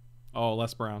 Oh,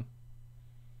 less brown.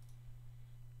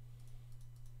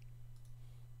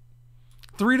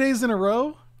 3 days in a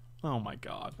row? Oh my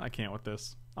god, I can't with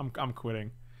this. I'm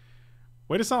quitting.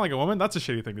 Way to sound like a woman? That's a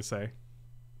shitty thing to say.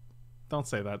 Don't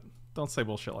say that. Don't say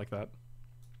bullshit like that.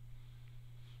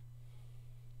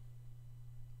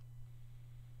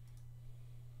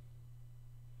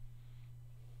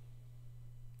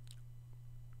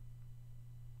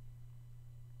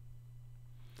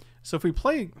 So if we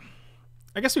play...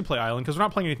 I guess we play Island, because we're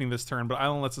not playing anything this turn, but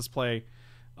Island lets us play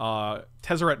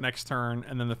Tezzeret next turn,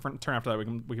 and then the turn after that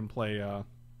we can play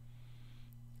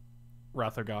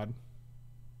Wrath of God.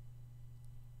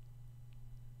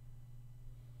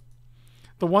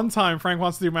 The one time Frank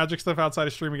wants to do magic stuff outside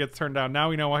of stream, he gets turned down. Now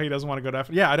we know why he doesn't want to go to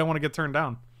F. Yeah, I don't want to get turned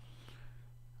down.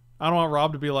 I don't want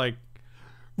Rob to be like,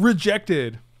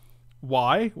 rejected.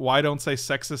 Why? Why don't say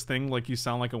sexist thing like you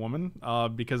sound like a woman?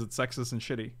 Because it's sexist and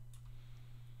shitty.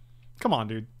 Come on,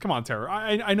 dude. Come on, Terror.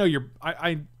 I know you're...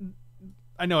 I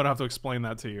know I don't have to explain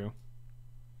that to you.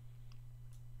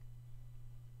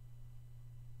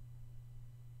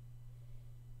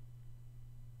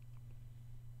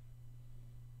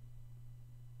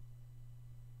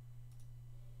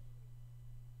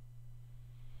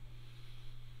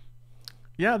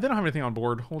 Yeah, they don't have anything on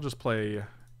board. We'll just play...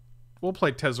 We'll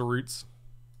play Tezzeroots.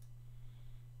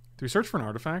 Do we search for an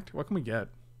artifact? What can we get?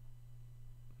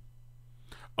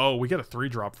 Oh, we get a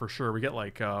 3-drop for sure. We get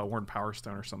like Worn Power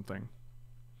Stone or something.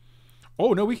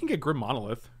 Oh, no, we can get Grim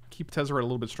Monolith. Keep Tezzeret a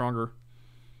little bit stronger.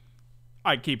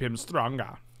 I keep him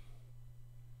stronger.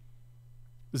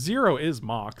 0 is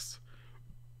Mox.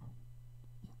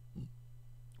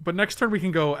 But next turn we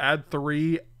can go add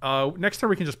 3. Next turn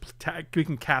we can just we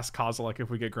can cast Kozilek if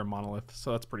we get Grim Monolith.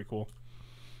 So that's pretty cool.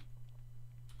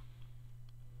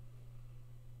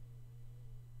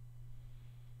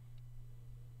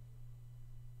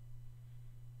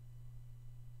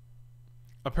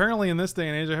 Apparently in this day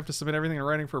and age I have to submit everything in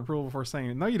writing for approval before saying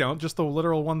it. No, you don't. Just the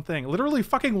literal one thing. Literally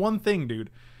fucking one thing,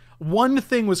 dude. One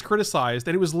thing was criticized,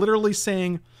 and it was literally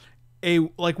saying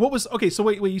what was... Okay, so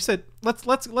wait, you said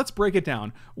let's break it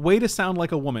down. Way to sound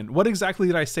like a woman. What exactly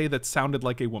did I say that sounded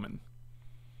like a woman?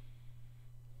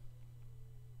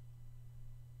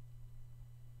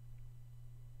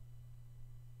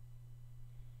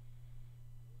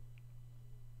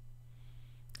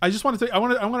 I just want to... I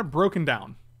want it broken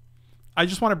down. I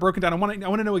just want it broken down. I want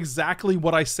to know exactly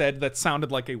what I said that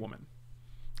sounded like a woman.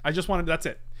 I just wanted... That's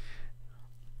it.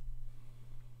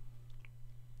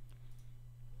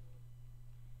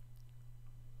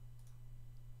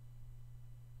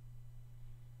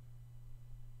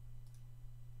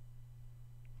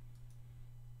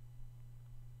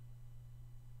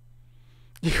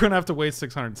 You're gonna have to wait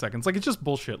 600 seconds. Like, it's just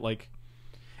bullshit. Like,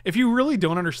 if you really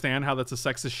don't understand how that's a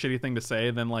sexist, shitty thing to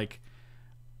say, then, like,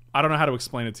 I don't know how to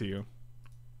explain it to you.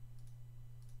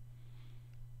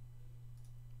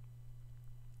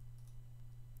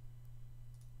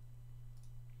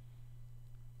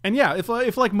 And yeah, if you're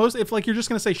just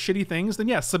gonna say shitty things, then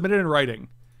yeah, submit it in writing.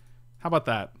 How about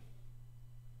that?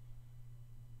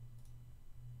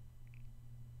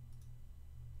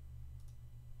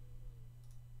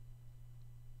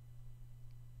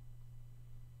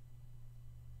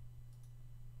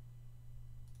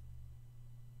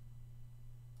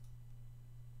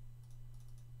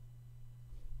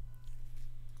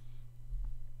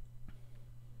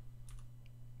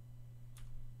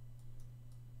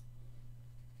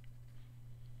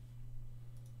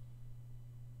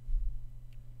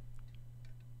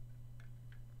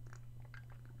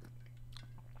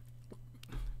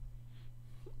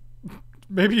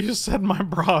 Maybe you said my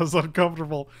bra is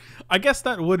uncomfortable. I guess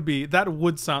that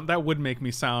would make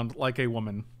me sound like a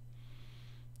woman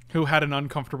who had an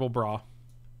uncomfortable bra.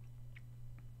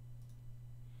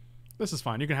 This is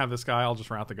fine. You can have this guy. I'll just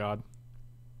wrath the god.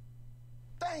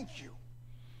 Thank you.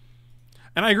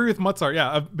 And I agree with Mutzart,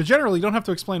 yeah. But generally, you don't have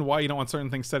to explain why you don't want certain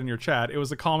things said in your chat. It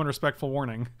was a calm and respectful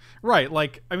warning. Right,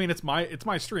 like, I mean, it's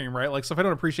my stream, right? Like, so if I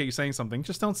don't appreciate you saying something,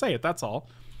 just don't say it, that's all.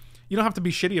 You don't have to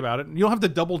be shitty about it. You don't have to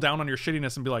double down on your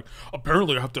shittiness and be like,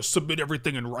 apparently I have to submit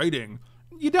everything in writing.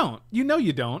 You don't. You know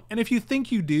you don't. And if you think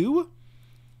you do,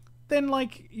 then,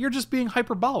 like, you're just being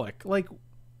hyperbolic. Like,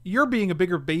 you're being a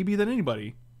bigger baby than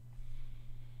anybody.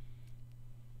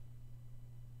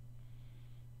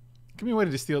 Give me a way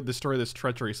to destroy this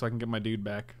treachery so I can get my dude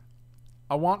back.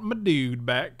 I want my dude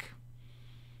back.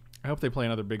 I hope they play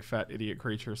another big fat idiot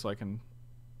creature so I can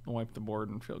wipe the board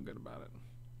and feel good about it.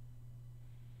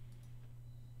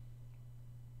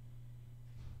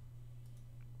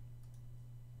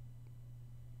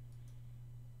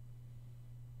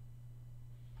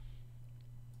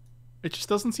 It just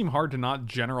doesn't seem hard to not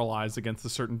generalize against a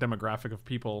certain demographic of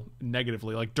people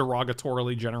negatively, like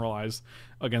derogatorily generalize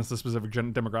against a specific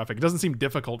demographic. It doesn't seem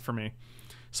difficult for me.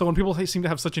 So when people seem to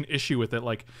have such an issue with it,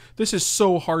 like, this is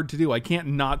so hard to do. I can't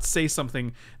not say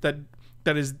something that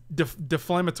is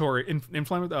defamatory.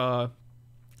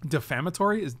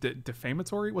 Defamatory? Is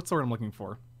defamatory? What's the word I'm looking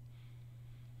for?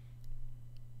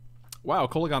 Wow,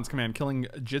 Kolagon's command, killing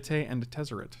Jitte and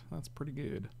Tezzeret. That's pretty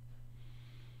good.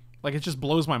 Like, it just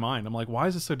blows my mind. I'm like, why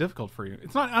is this so difficult for you?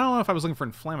 It's not, I don't know if I was looking for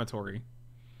inflammatory.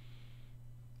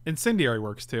 Incendiary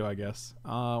works too, I guess.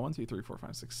 1, 2, 3, 4,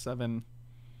 5, 6, 7.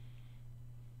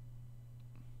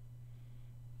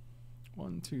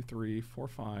 1, 2, 3, 4,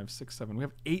 5, 6, 7. We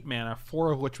have 8 mana,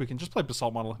 4 of which we can just play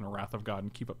Basalt Monolith and a Wrath of God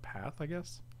and keep a path, I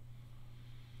guess.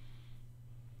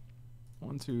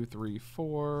 1, 2, 3,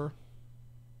 4.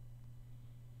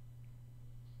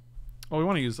 Oh, we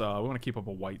want to use, we want to keep up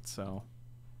a white, so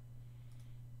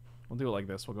we'll do it like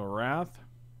this. We'll go Wrath.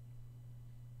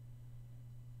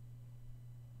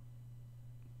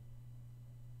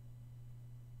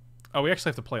 Oh, we actually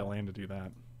have to play a land to do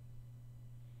that.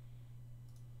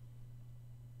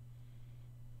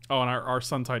 Oh, and our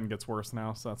Sun Titan gets worse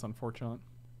now, so that's unfortunate.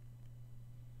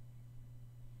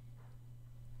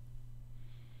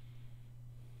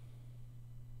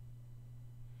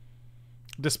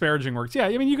 Disparaging works. Yeah,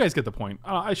 I mean, you guys get the point.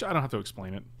 I don't have to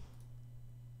explain it.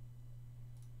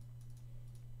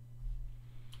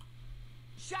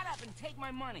 Shut up and take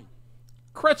my money.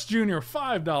 Kretz Jr.,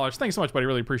 $5. Thanks so much, buddy.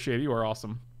 Really appreciate it. You are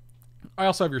awesome. I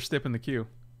also have your stip in the queue.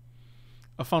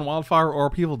 A fun wildfire or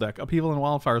upheaval deck. Upheaval and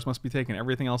wildfires must be taken.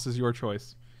 Everything else is your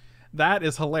choice. That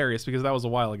is hilarious because that was a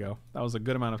while ago. That was a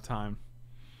good amount of time.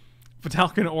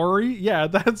 Vitalcan Ori? Yeah,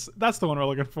 that's the one we're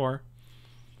looking for.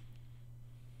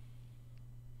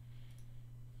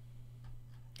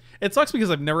 It sucks because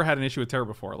I've never had an issue with Terra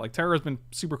before. Like, Terra has been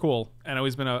super cool and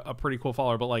always been a pretty cool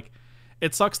follower, but like,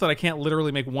 it sucks that I can't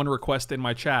literally make one request in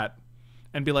my chat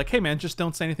and be like, hey man, just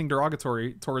don't say anything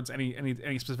derogatory towards any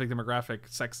specific demographic,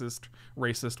 sexist,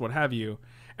 racist, what have you.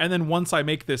 And then once I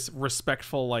make this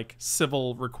respectful, like,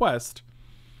 civil request,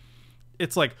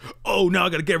 it's like, oh, now I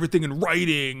gotta get everything in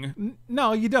writing.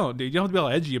 No, you don't, dude. You don't have to be all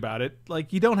edgy about it.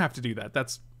 Like, you don't have to do that.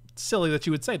 That's silly that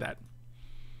you would say that.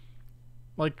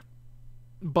 Like,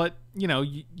 but, you know,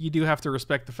 you do have to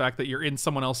respect the fact that you're in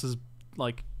someone else's,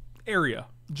 like, area,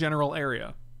 general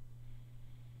area.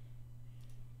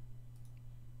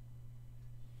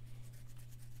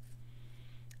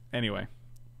 Anyway,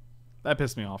 that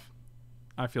pissed me off.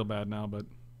 I feel bad now, but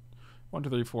 1, 2,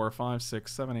 3, 4, 5,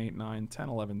 6, 7, 8, 9, 10,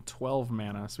 11, 12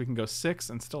 mana. So we can go 6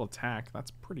 and still attack.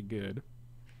 That's pretty good.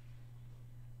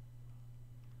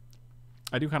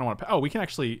 I do kind of want to... Oh, we can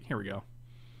actually... Here we go.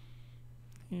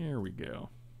 Here we go.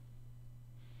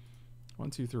 1,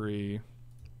 2, 3,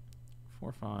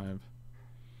 4, 5.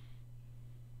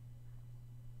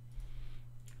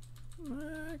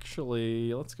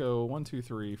 Actually, let's go 1, 2,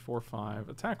 3, 4, 5.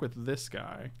 Attack with this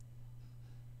guy.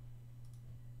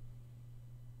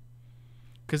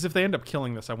 Because if they end up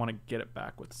killing this, I want to get it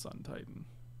back with Sun Titan.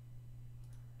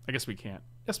 I guess we can't.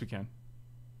 Yes, we can.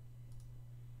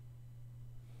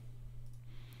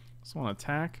 So I want to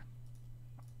attack.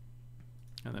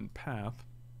 And then path.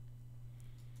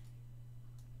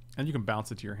 And you can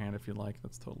bounce it to your hand if you like.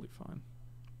 That's totally fine.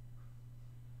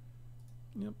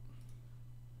 Yep.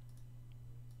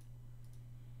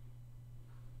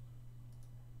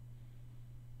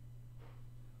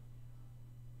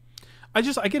 I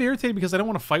get irritated because I don't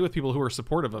want to fight with people who are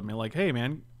supportive of me. Like, hey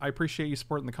man, I appreciate you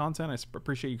supporting the content. I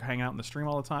appreciate you hanging out in the stream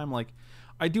all the time. Like,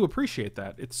 I do appreciate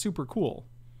that. It's super cool.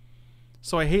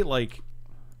 So I hate, like,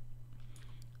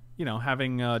 you know,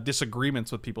 having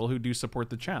disagreements with people who do support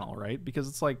the channel, right? Because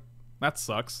it's like, that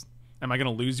sucks. Am I going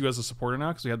to lose you as a supporter now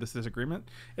because we had this disagreement?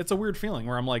 It's a weird feeling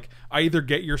where I'm like, I either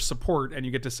get your support and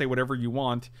you get to say whatever you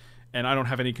want and I don't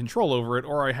have any control over it,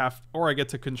 or I get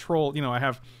to control, you know,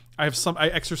 I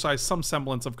exercise some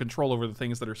semblance of control over the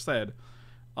things that are said.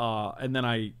 And then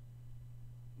I,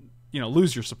 you know,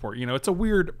 lose your support. You know, it's a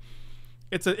weird,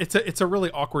 it's a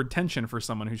really awkward tension for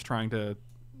someone who's trying to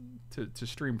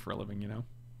stream for a living, you know?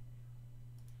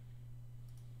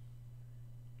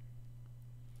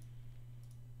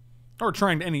 Or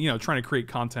trying to create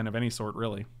content of any sort,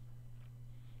 really.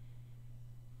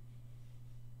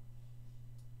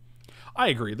 I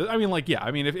agree. I mean, like, yeah.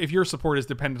 I mean, if your support is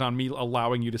dependent on me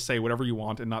allowing you to say whatever you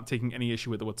want and not taking any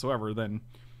issue with it whatsoever, then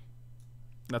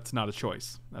that's not a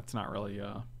choice. That's not really,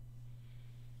 you're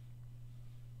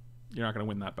not going to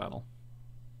win that battle.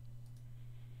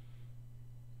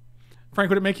 Frank,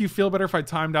 would it make you feel better if I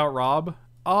timed out Rob?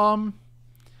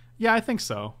 Yeah, I think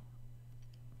so.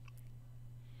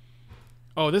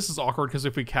 Oh, this is awkward because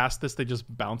if we cast this, they just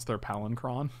bounce their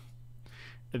Palancron.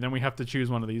 And then we have to choose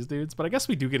one of these dudes. But I guess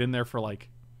we do get in there for, like,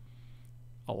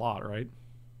 a lot, right?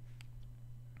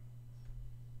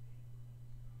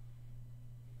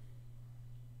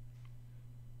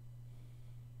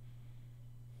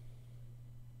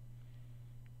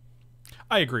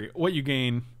 I agree. What you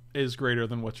gain is greater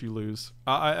than what you lose.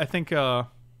 I think John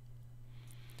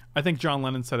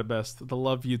Lennon said it best. The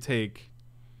love you take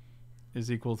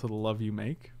is equal to the love you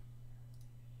make.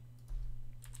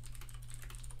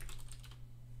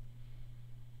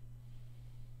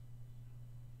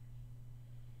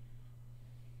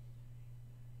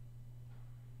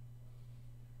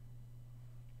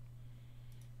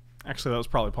 Actually, that was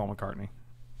probably Paul McCartney.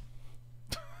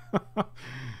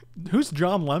 Who's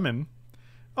John Lemon?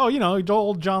 Oh, you know,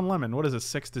 old John Lemon. What is it?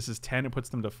 6, this is 10. It puts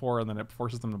them to 4, and then it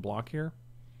forces them to block here.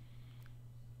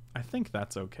 I think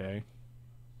that's okay.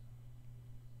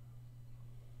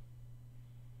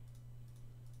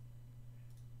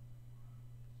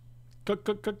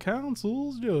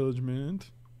 Council's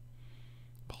judgment.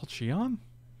 Paul Cheon?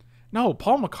 No,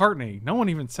 Paul McCartney. No one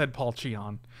even said Paul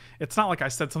Cheon. It's not like I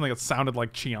said something that sounded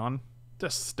like Cheon.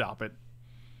 Just stop it.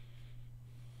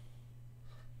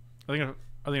 Are they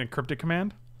gonna cryptic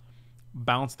command?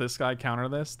 Bounce this guy, counter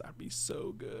this? That'd be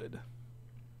so good.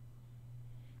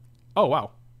 Oh,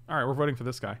 wow. Alright, we're voting for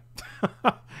this guy.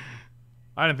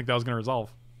 I didn't think that was gonna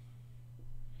resolve.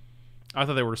 I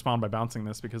thought they would respond by bouncing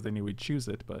this because they knew we'd choose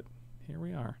it, but here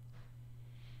we are.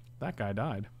 That guy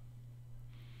died.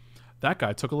 That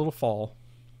guy took a little fall.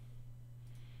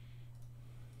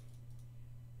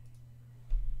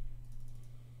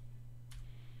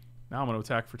 Now I'm going to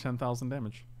attack for 10,000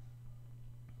 damage.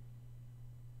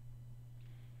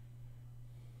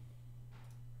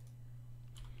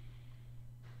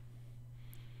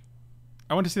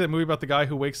 I went to see that movie about the guy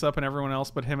who wakes up and everyone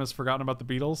else but him has forgotten about the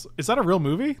Beatles. Is that a real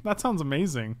movie? That sounds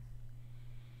amazing.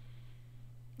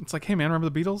 It's like, hey man, remember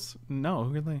the Beatles? No,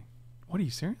 who are they? What, are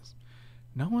you serious?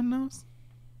 No one knows?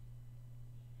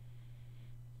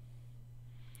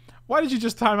 Why did you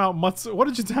just time out Mozart? What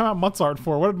did you time out Mozart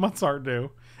for? What did Mozart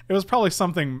do? It was probably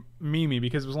something memey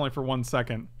because it was only for 1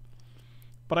 second.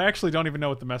 But I actually don't even know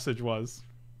what the message was.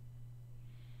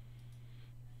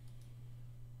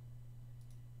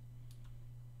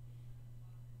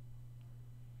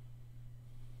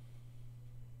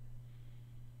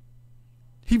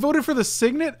 He voted for the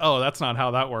Signet? Oh, that's not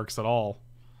how that works at all.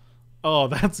 Oh,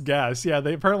 that's gas. Yeah,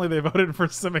 apparently they voted for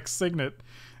Simic Signet.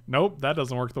 Nope, that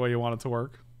doesn't work the way you want it to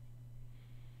work.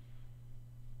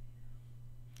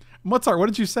 Mozart, what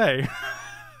did you say?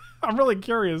 I'm really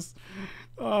curious.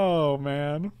 Oh,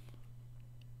 man.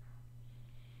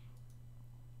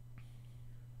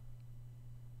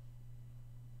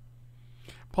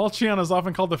 Paul Cheon is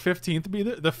often called the 15th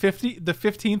Beetle. The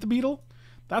 15th Beetle?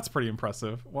 That's pretty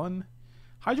impressive.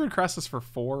 Hydroid Crassus for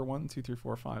 4. 1, 2, 3,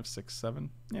 4, 5, 6, 7.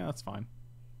 Yeah, that's fine.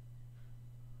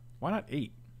 Why not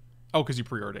 8? Oh, because you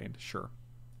preordained. Sure.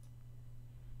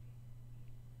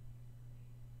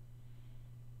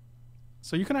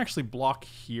 So you can actually block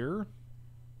here.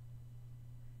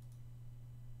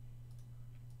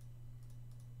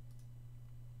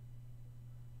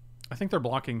 I think they're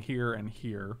blocking here and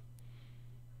here.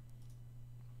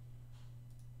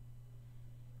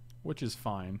 Which is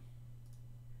fine.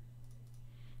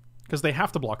 Because they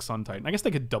have to block Sun Titan. I guess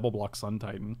they could double block Sun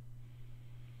Titan.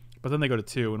 But then they go to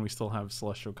 2 and we still have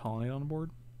Celestial Colonnade on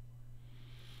board.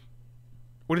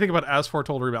 What do you think about As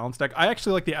Foretold Rebalance deck? I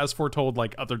actually like the As Foretold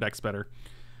like other decks better.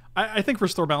 I think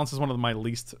Restore Balance is one of my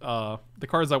least the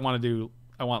cards I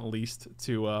want least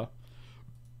to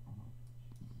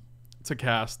to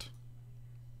cast.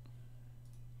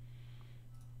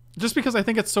 Just because I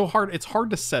think it's so hard. It's hard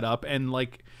to set up, and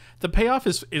like the payoff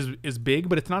is big,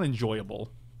 but it's not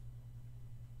enjoyable.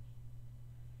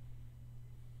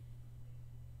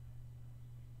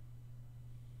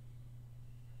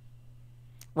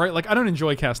 Right? Like I don't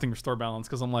enjoy casting Restore Balance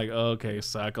because I'm like, okay,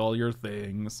 sack all your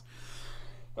things.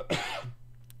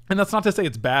 And that's not to say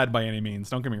it's bad by any means.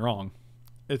 Don't get me wrong.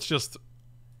 It's just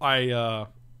I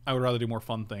would rather do more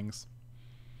fun things.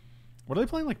 What are they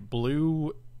playing? Like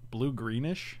blue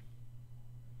greenish?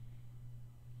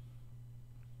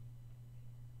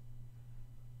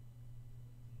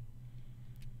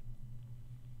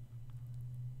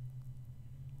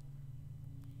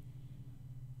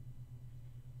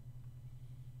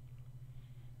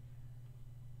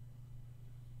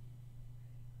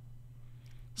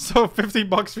 So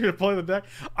 $50 for you to play the deck?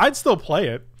 I'd still play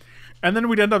it. And then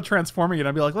we'd end up transforming it.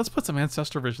 I'd be like, let's put some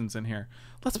Ancestral Visions in here.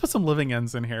 Let's put some Living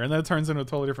Ends in here. And then it turns into a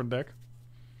totally different deck.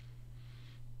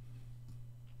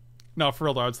 No, for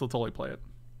real though, I'd still totally play it.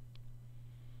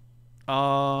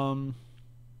 I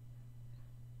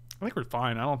think we're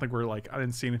fine. I don't think we're like, I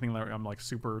didn't see anything that I'm like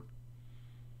super...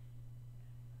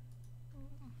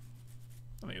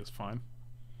 I think it's fine.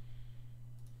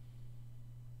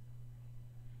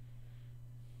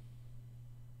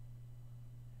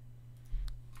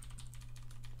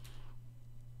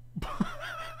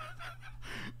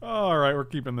 Alright, we're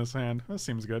keeping this hand. That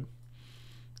seems good.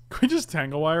 Can we just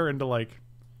Tangle Wire into, like,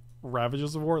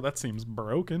 Ravages of War? That seems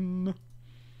broken.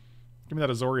 Give me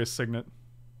that Azorius Signet.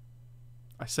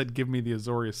 I said give me the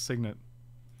Azorius Signet.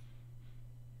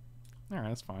 Alright,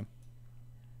 that's fine.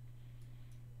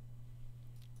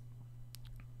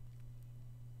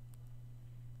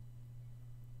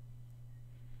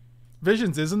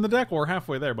 Visions is in the deck? Well, we're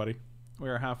halfway there, buddy. We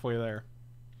are halfway there.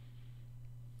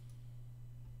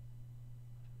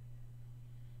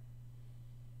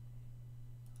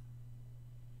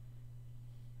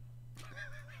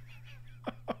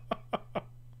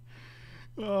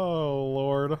 Oh,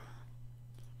 Lord.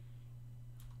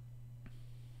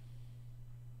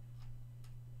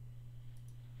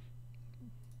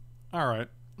 Alright.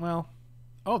 Well.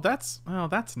 Oh, that's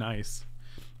nice.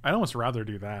 I'd almost rather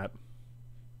do that.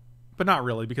 But not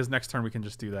really, because next turn we can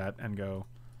just do that and go...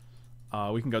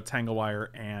 we can go Tangle Wire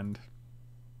and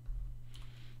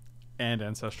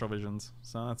Ancestral Visions.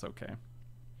 So that's okay.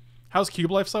 How's Cube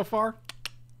Life so far?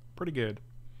 Pretty good.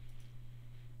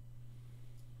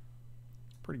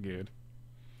 Pretty good.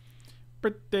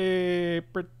 Pretty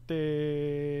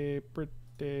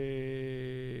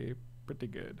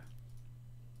good.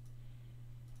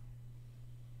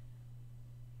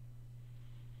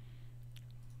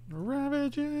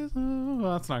 Ravages. Oh,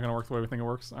 that's not gonna work the way we think it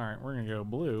works. Alright, we're gonna go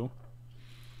blue.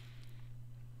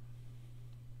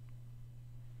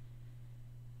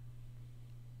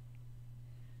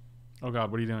 Oh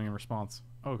god, what are you doing in response?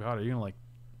 Oh god, are you gonna like...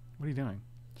 What are you doing?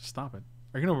 Just stop it.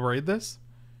 Are you gonna braid this?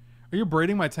 Are you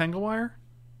braiding my Tangle Wire?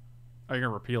 Oh, you're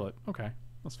gonna repeal it. Okay,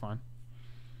 that's fine.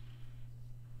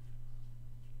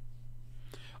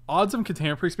 Odds of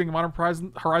Container Priest being a Modern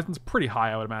Horizon's pretty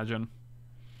high, I would imagine.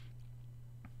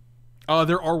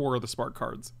 There are War of the Spark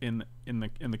cards in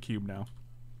the cube now.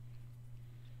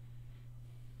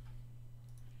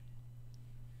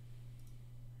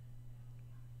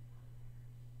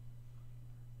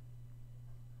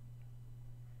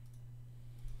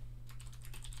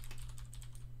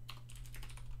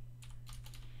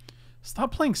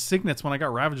 Stop playing Signets when I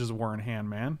got Ravages of War in hand,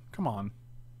 man. Come on.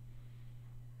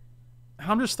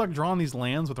 I'm just stuck drawing these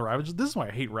lands with the Ravages. This is why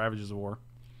I hate Ravages of War.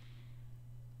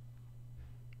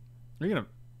 Are you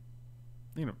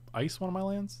gonna ice one of my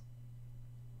lands?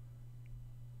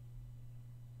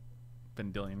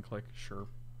 Vendilion Click, sure.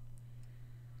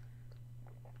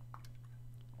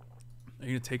 Are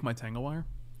you gonna take my Tangle Wire?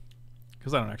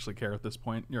 Because I don't actually care at this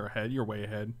point. You're ahead. You're way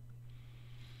ahead.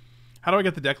 How do I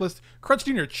get the deck list? Crutch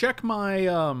Jr., check my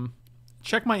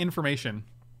information.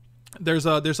 There's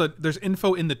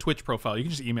info in the Twitch profile. You can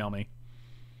just email me.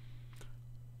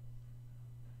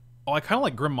 Oh, I kind of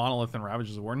like Grim Monolith and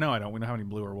Ravages of War. No, I don't. We don't have any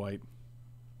blue or white.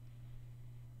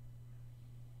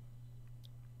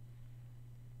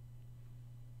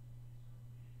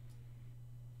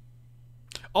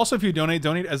 Also, if you donate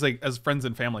as friends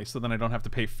and family, so then I don't have to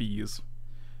pay fees.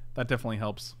 That definitely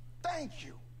helps. Thank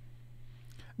you.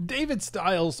 David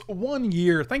Styles, 1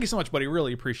 year. Thank you so much, buddy.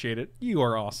 Really appreciate it. You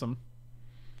are awesome.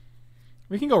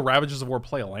 We can go Ravages of War,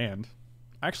 play a land.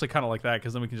 I actually kind of like that,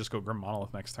 because then we can just go Grim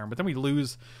Monolith next turn. But then we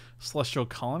lose Celestial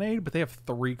Colonnade, but they have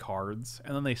 3 cards,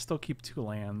 and then they still keep 2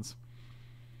 lands.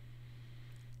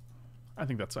 I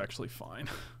think that's actually fine.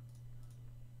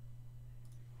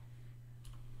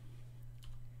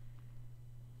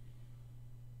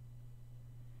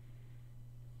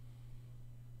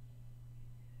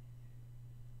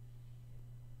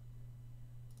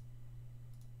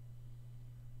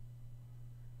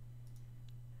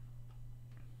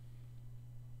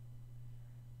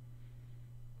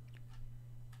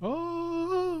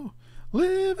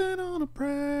 Living on a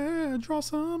prayer. Draw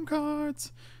some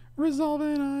cards.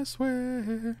 Resolving, I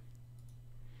swear.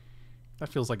 That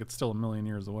feels like it's still a million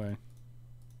years away.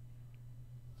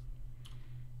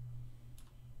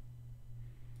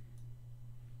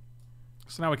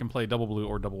 So now we can play double blue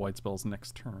or double white spells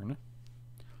next turn.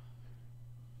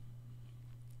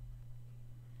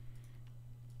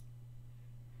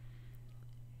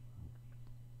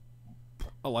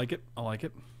 I like it. I like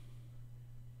it.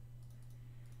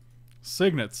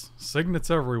 Signets. Signets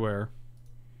everywhere.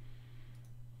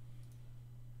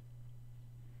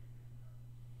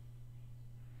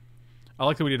 I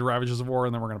like that we did Ravages of War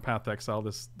and then we're going to Path to Exile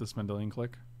this Mendelian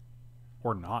Click.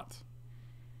 Or not.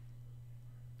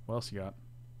 What else you got?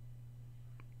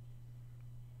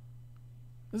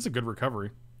 This is a good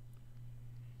recovery.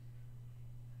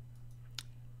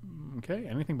 Okay,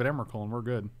 anything but Emrakul and we're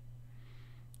good.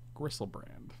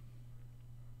 Gristlebrand.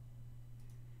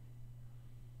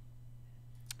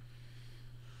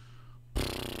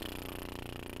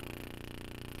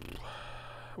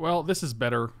 Well, this is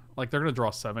better. Like, they're going to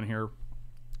draw 7 here.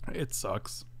 It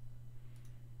sucks.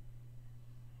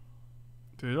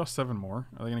 Do they draw 7 more?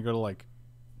 Are they going to go to, like,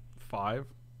 5?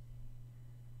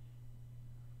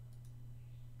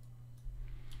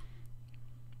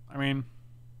 I mean,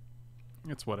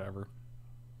 it's whatever.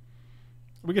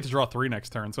 We get to draw 3 next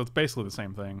turn, so it's basically the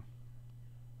same thing.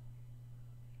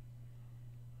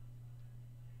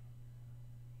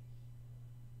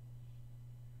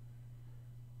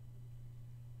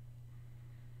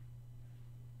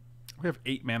 We have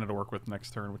 8 mana to work with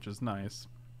next turn, which is nice.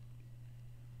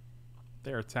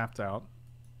 They are tapped out.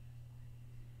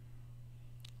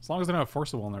 As long as they don't have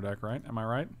Force of Will in their deck, right? Am I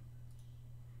right?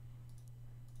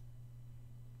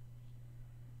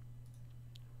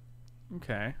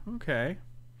 Okay, okay.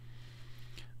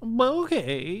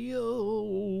 Okay.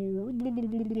 So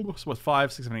with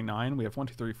 5, 6, 7, 8, 9. We have 1,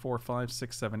 2, 3, 4, 5,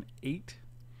 6, 7, 8.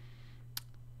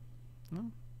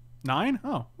 No? 9?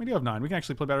 Oh, we do have 9. We can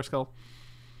actually play Batterskull.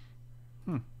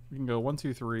 We can go 1,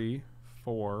 2, 3,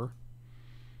 4,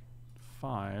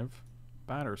 5.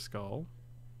 Batterskull.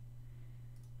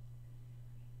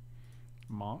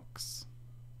 Mox.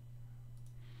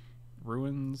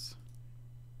 Ruins.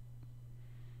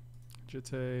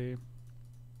 Jitte.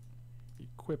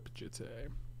 Equip Jitte.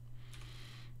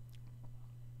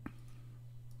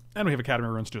 And we have Academy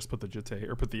Ruins, just put the Jitte,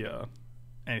 or put the,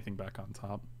 anything back on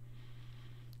top.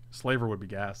 Slaver would be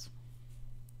gas.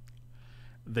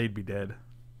 They'd be dead.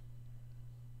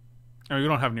 I mean, we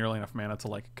don't have nearly enough mana to,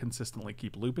 like, consistently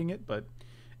keep looping it, but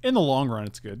in the long run,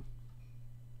 it's good.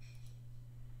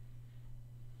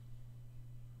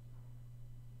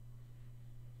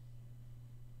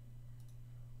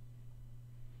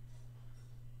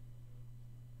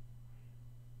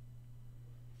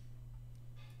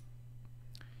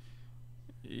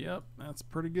 Yep, that's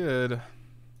pretty good.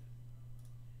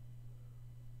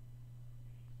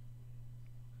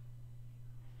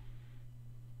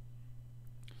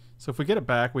 So if we get it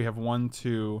back, we have 1,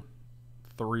 2,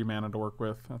 3 mana to work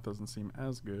with. That doesn't seem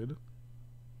as good.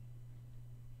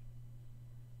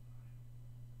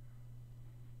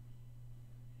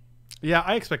 Yeah,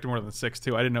 I expected more than 6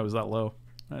 too. I didn't know it was that low.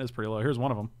 That is pretty low. Here's one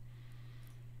of them.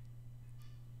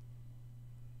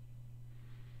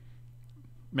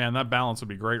 Man, that balance would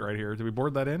be great right here. Did we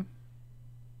board that in?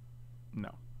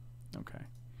 No. Okay.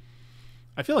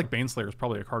 I feel like Baneslayer is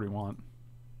probably a card we want.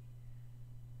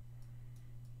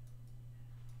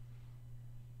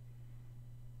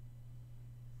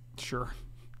 Sure.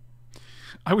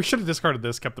 We should have discarded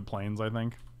this, kept the planes, I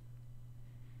think.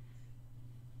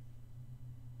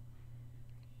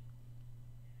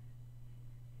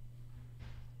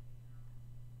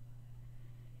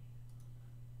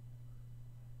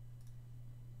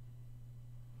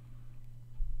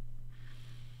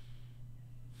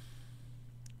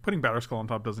 Putting Batterskull on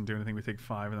top doesn't do anything. We take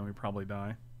 5 and then we probably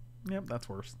die. Yep, that's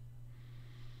worse.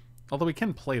 Although we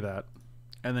can play that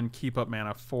and then keep up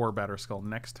mana for Batterskull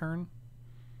next turn.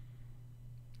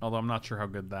 Although I'm not sure how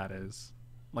good that is.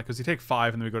 Like, because you take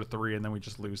 5 and then we go to 3 and then we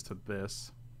just lose to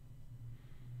this.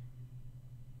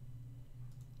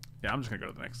 Yeah, I'm just going to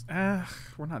go to the next.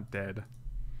 We're not dead.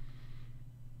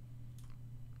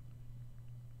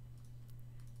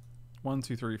 1,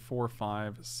 2, 3, 4,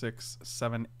 5, 6,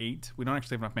 7, 8. We don't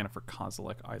actually have enough mana for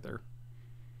Kozilek either.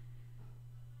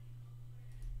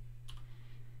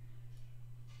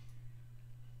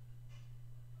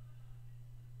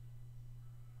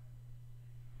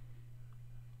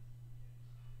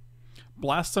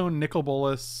 Blaststone, Nicol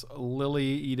Bolas, Lily,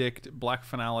 Edict, Black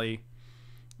Finale,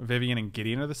 Vivian, and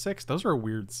Gideon are the 6. Those are a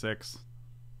weird 6.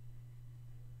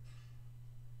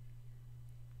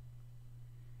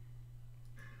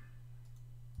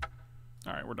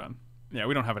 All right, we're done. Yeah,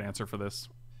 we don't have an answer for this.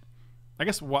 I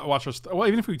guess watch us. Well,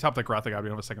 even if we top the Grothic God, we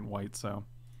don't have a second white, so.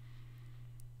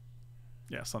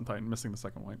 Yeah, Sun Titan, missing the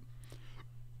second white.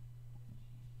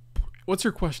 What's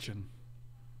your question?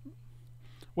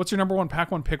 What's your number one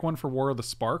pack one pick one for War of the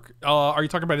Spark? Are you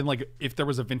talking about in like if there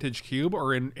was a vintage cube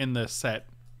or in the set?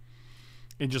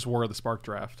 In just War of the Spark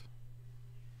draft?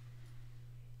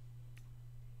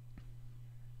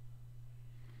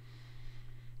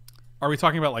 Are we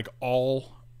talking about like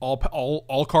all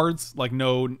cards? Like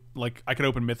no, like I could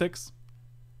open mythics?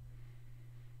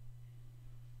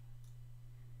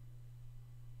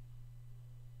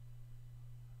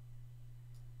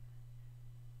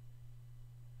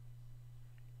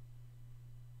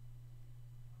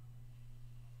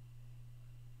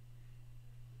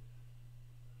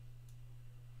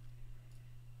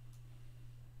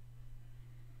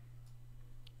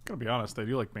 Gotta be honest, I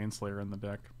do like Baneslayer in the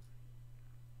deck.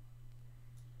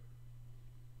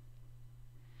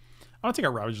 I don't think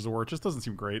our Ravages of War. It just doesn't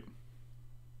seem great.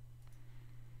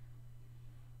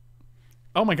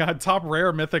 Oh my god, top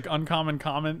rare, mythic, uncommon,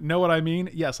 common. Know what I mean?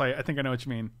 Yes, I think I know what you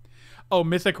mean. Oh,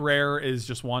 mythic rare is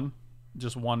just one.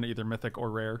 Just one, either mythic or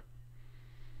rare.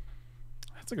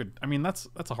 That's a good... I mean, that's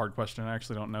a hard question. I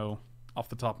actually don't know off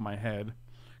the top of my head.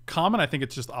 Common, I think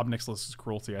it's just Ob Nixilis'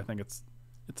 Cruelty. I think it's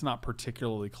not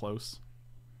particularly close.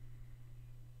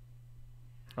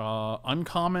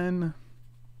 Uncommon...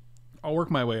 I'll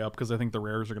work my way up because I think the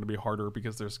rares are going to be harder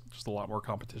because there's just a lot more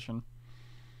competition.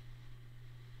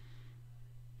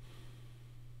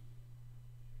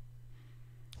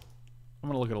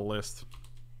 I'm going to look at a list.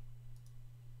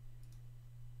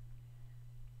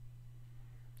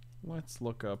 Let's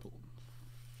look up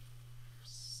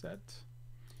set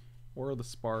or the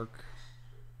Spark.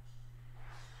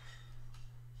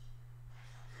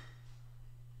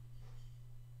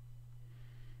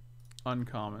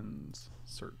 Uncommons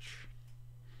search.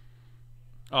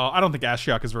 I don't think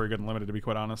Ashiok is very good in Limited, to be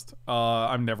quite honest.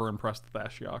 I'm never impressed with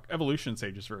Ashiok. Evolution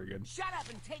Sage is very good. Shut up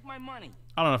and take my money.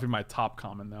 I don't know if he's my top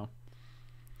common, though.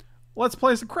 Let's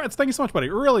play some creds. Thank you so much, buddy.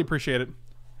 Really appreciate it.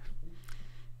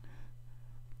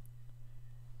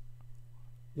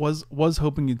 Was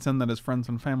hoping you'd send that as friends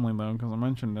and family, though, because I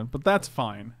mentioned it. But that's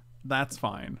fine. That's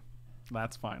fine.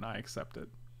 That's fine. I accept it.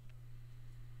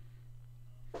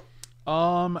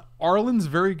 Arlen's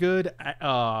very good.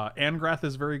 Angrath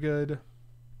is very good.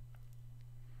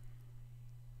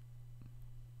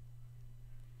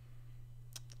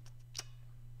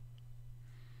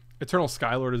 Eternal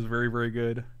Skylord is very, very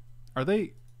good. Are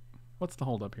they... What's the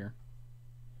hold up here?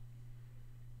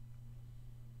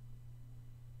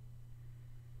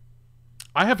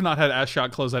 I have not had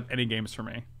Ashiok close out any games for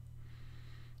me.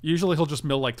 Usually he'll just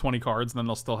mill like 20 cards, and then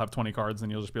they'll still have 20 cards,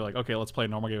 and you'll just be like, okay, let's play a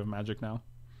normal game of Magic now.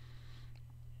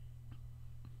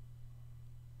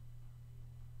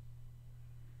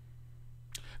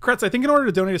 Kretz, I think in order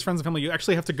to donate as friends and family, you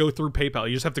actually have to go through PayPal.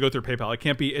 You just have to go through PayPal.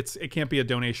 It can't be a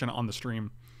donation on the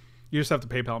stream. You just have to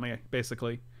PayPal me,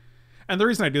 basically. And the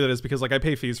reason I do that is because like I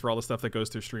pay fees for all the stuff that goes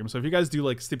through stream. So if you guys do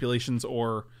like stipulations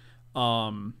or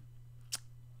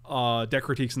deck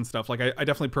critiques and stuff, like I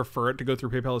definitely prefer it to go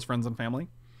through PayPal as friends and family.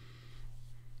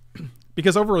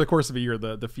 Because over the course of a year,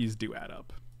 the fees do add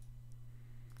up.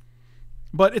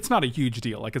 But it's not a huge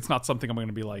deal. Like it's not something I'm going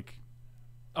to be like,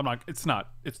 it's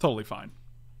totally fine.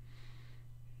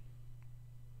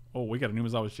 Oh, we got a new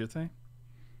Mizawa Shite?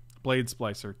 Blade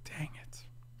Splicer. Dang it.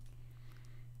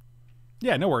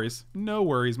 Yeah, no worries. No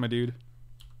worries, my dude.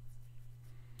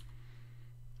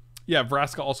 Yeah,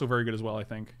 Vraska also very good as well, I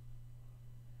think.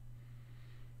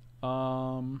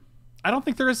 I don't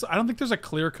think there's a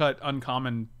clear-cut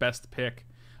uncommon best pick.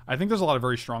 I think there's a lot of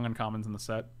very strong uncommons in the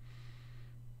set.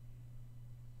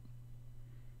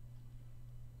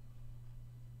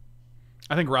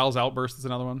 I think Ral's Outburst is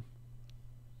another one.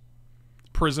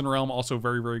 Prison Realm, also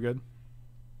very, very good.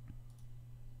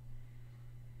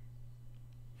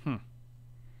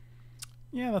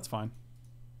 Yeah, that's fine.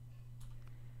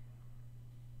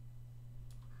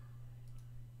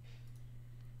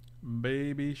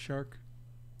 Baby Shark.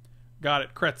 Got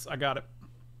it. Crits, I got it.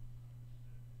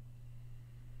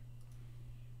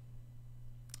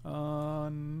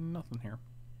 Nothing here.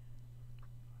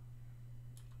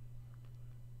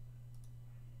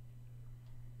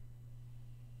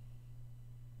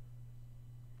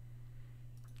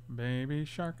 Baby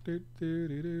Shark. Do do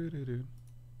do do do do.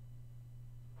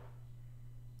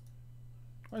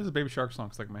 Why is the Baby Shark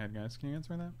song stuck in my head, guys? Can you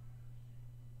answer that?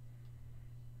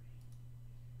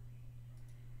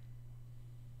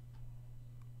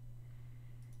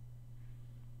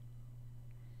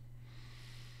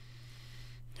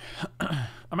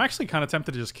 I'm actually kind of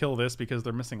tempted to just kill this because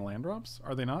they're missing land drops.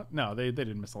 Are they not? No, they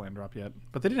didn't miss a land drop yet.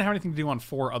 But they didn't have anything to do on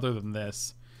 4 other than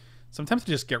this. So I'm tempted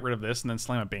to just get rid of this and then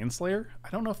slam a Baneslayer. I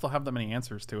don't know if they'll have that many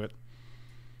answers to it.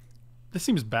 This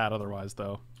seems bad otherwise,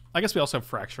 though. I guess we also have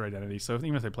Fractured Identity, so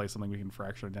even if they play something, we can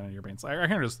Fractured Identity or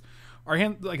Baneslayer. Our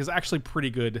hand like is actually pretty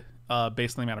good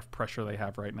based on the amount of pressure they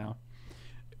have right now.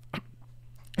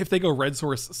 If they go Red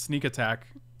Source Sneak Attack,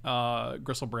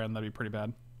 Gristlebrand, that'd be pretty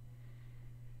bad.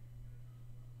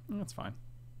 That's fine.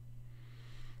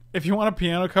 If you want a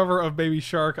piano cover of Baby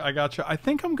Shark, I gotcha. I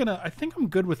think I'm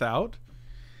good without.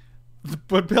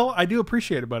 But Bill, I do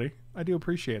appreciate it, buddy. I do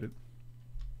appreciate it.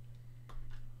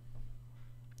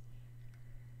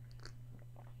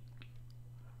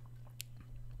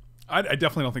 I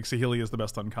definitely don't think Saheeli is the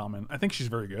best uncommon. I think she's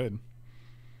very good.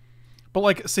 But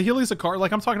like Saheeli's a card,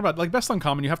 like I'm talking about like best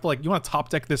uncommon, you have to like you want to top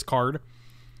deck this card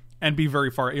and be very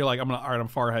far. You're like, I'm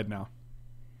far ahead now.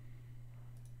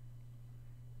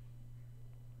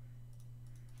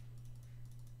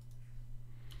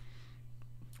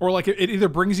 Or like it either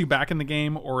brings you back in the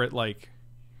game or it like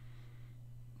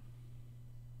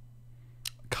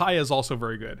Kaya is also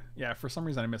very good. Yeah, for some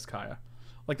reason I miss Kaya.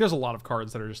 Like there's a lot of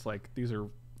cards that are just like these are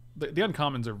the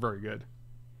uncommons are very good.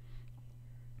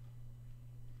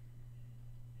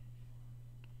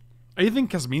 I think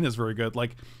Kasmina is very good.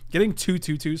 Like getting 2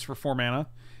 2/2s for 4 mana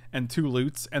and 2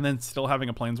 loots and then still having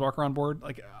a Planeswalker on board.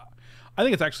 Like I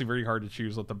think it's actually very hard to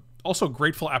choose. Also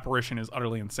Grateful Apparition is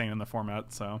utterly insane in the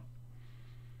format, so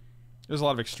there's a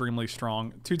lot of extremely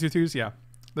strong 2 2/2s. Yeah,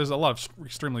 there's a lot of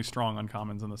extremely strong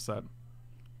uncommons in this set.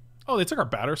 Oh, they took our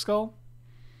Batterskull?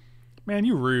 Man,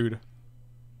 you rude.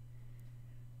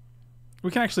 We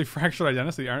can actually Fractured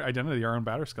Identity our own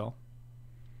Batterskull.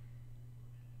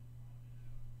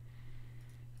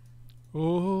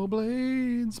 Oh,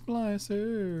 Blade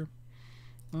Splicer,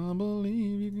 I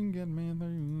believe you can get me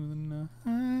through the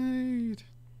night.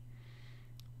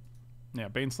 Yeah,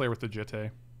 Baneslayer with the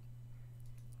Jitte.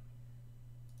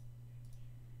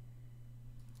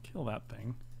 Kill that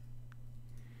thing.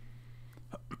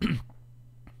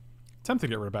 Attempt to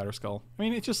get rid of Batterskull. I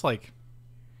mean, it's just like...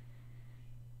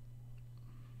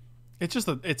 It's just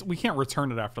that we can't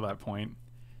return it after that point.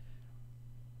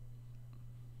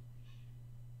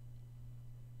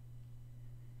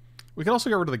 We could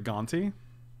also get rid of the Gonti.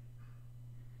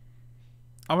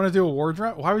 I'm gonna do a war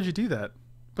drought. Why would you do that?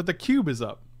 But the cube is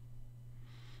up.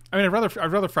 I mean, I'd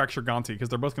rather fracture Gonti because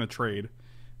they're both gonna trade.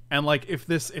 And like if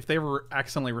they ever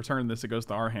accidentally return this, it goes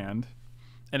to our hand.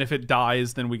 And if it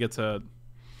dies, then we get to.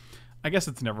 I guess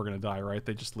it's never gonna die, right?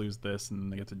 They just lose this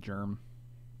and they get to Germ.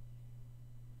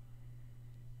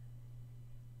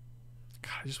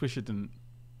 God, I just wish it didn't.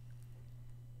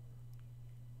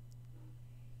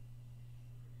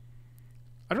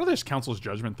 I'd rather just Council's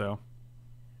Judgment, though.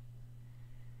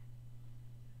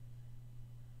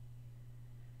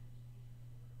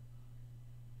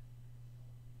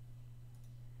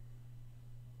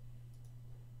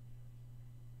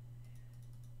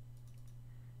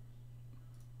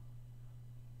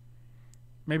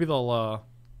 Maybe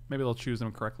they'll choose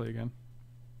them correctly again.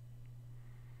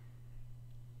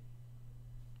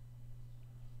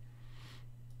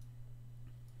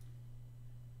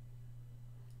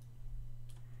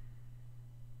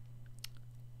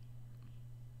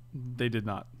 They did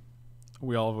not.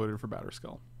 We all voted for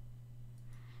Batterskull.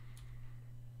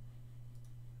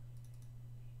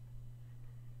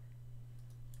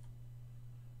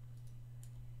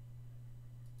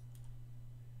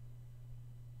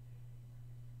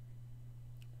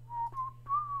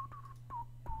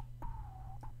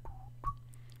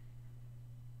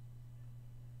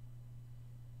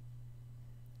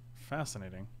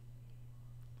 Fascinating.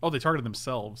 Oh, they targeted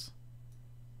themselves.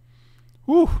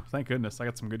 Whew, thank goodness. I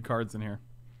got some good cards in here.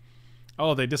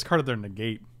 Oh, they discarded their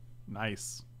negate.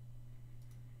 Nice.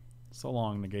 So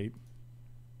long, negate.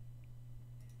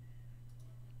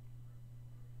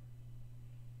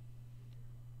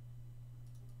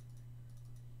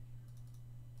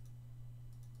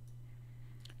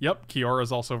 Yep, Kiora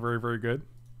is also very, very good.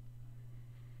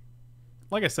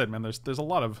 Like I said, man, there's a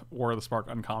lot of War of the Spark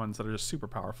uncommons that are just super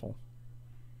powerful.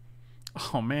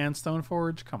 Oh man,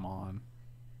 Stoneforge, come on.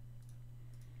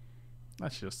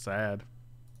 That's just sad.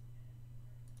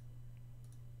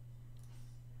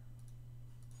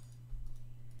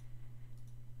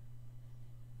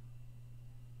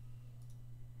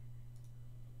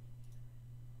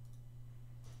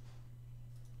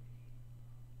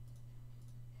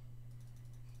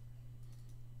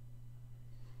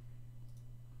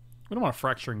 We don't want to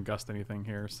Fracturing Gust anything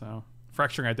here, so...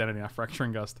 Fracturing Identity, not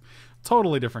Fracturing Gust.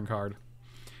 Totally different card.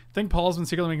 I think Paul's been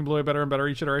secretly making Blue better and better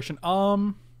each iteration.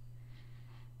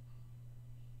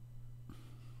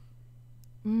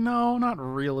 No, not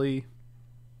really.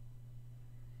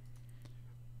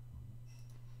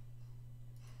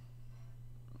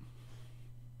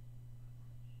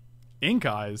 Ink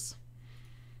Eyes.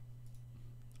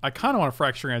 I kind of want to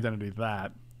Fracturing Identity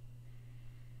that.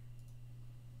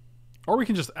 Or we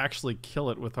can just actually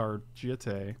kill it with our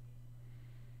Jiete.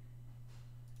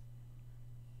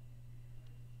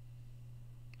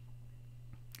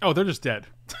 Oh, they're just dead.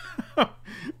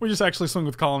 We just actually swing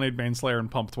with Colonnade Baneslayer and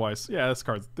pump twice. Yeah,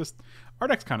 our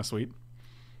deck's kind of sweet.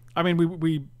 I mean,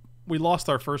 we lost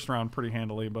our first round pretty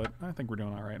handily, but I think we're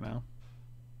doing all right now.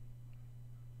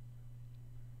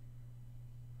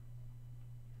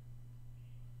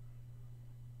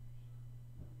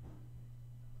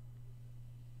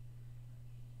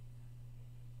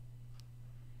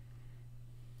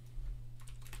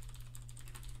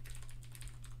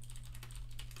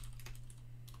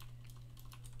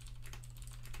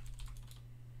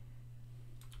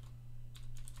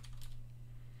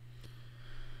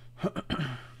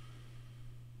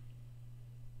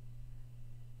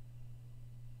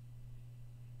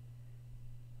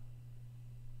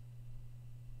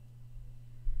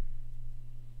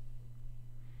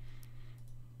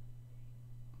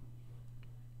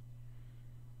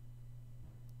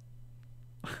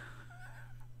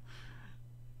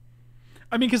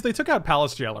 I mean, because they took out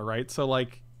Palace Jailer, right? So,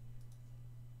 like,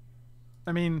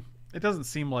 I mean, it doesn't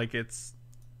seem like it's...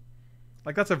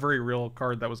 Like, that's a very real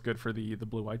card that was good for the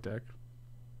blue-white deck.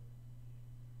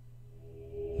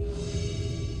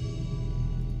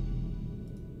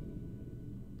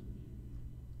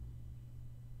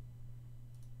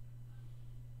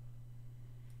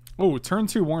 Oh, turn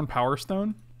 2 Worn Power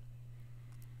Stone?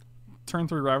 Turn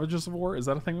 3 Ravages of War? Is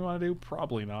that a thing we want to do?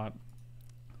 Probably not.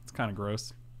 It's kind of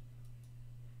gross.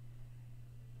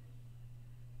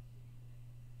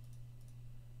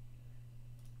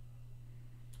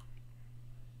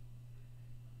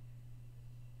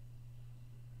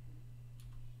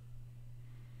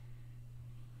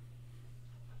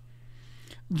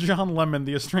 John Lemon,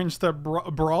 the estranged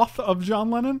broth of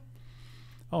John Lennon?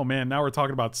 Oh man, now we're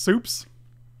talking about soups?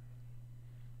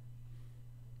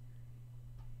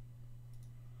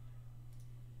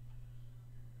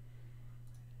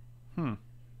 Hmm.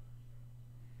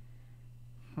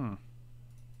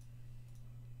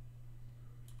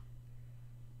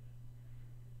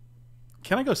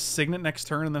 Can I go Signet next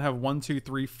turn and then have 1, 2,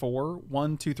 3, 4?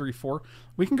 1, 2, 3, 4.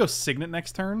 We can go Signet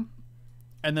next turn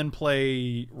and then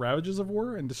play Ravages of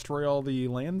War and destroy all the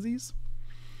landsies.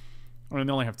 I mean,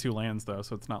 they only have 2 lands though,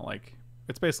 so it's not like...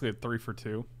 It's basically a 3 for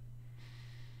 2.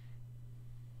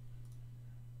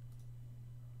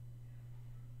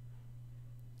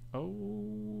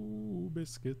 Oh,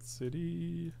 Biscuit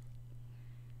City.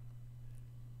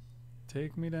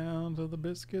 Take me down to the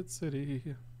Biscuit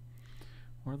City,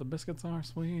 where the biscuits are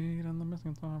sweet and the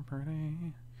biscuits are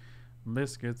pretty.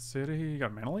 Biscuit City. You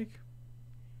got a mana leak?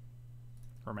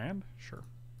 Remand? Sure.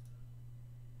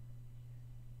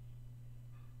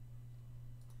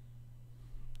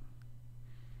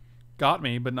 Got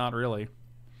me, but not really.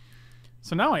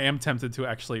 So now I am tempted to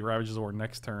actually Ravages of War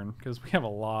next turn, because we have a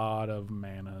lot of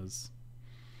manas.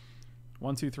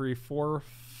 1, 2, 3, 4,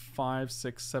 5,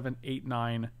 6, 7, 8,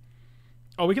 9.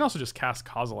 Oh, we can also just cast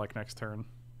Kozilek next turn.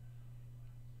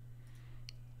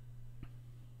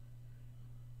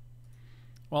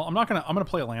 Well, I'm gonna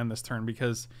play a land this turn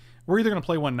because we're either gonna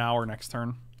play one now or next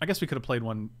turn. I guess we could have played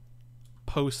one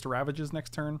post Ravages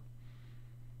next turn.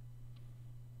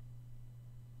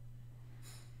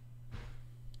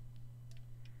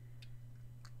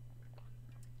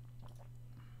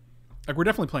 Like, we're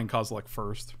definitely playing Kozilek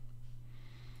first.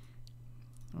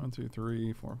 1, 2,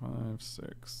 3, 4, 5,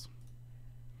 6.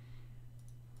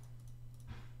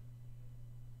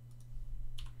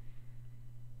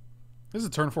 This is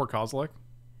a turn 4 Kozilek.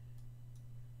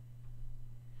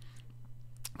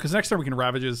 Because next turn we can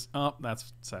Ravages. Oh,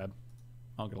 that's sad.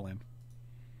 I'll get a land.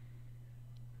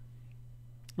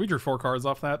 We drew 4 cards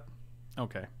off that.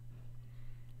 Okay.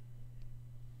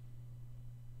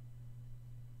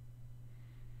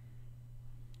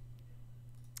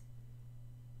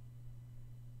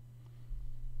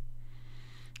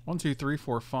 One, two, three,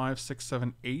 four, five, six,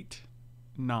 seven, 8,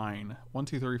 9. 1,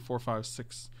 2, 3, 4, 5,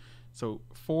 6. So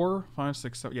 4, 5,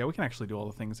 6, 7. Yeah, we can actually do all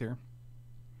the things here.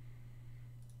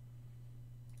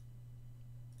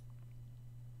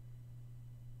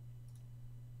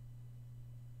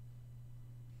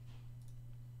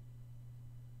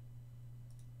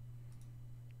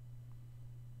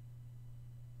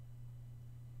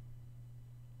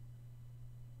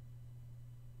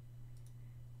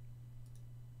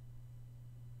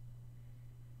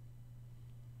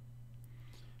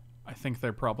 I think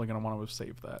they're probably going to want to have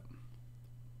saved that.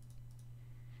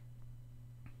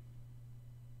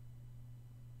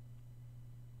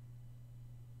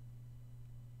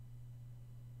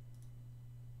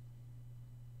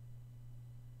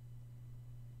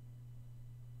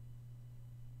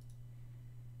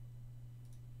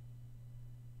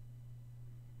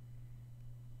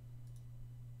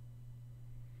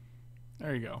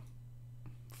 There you go.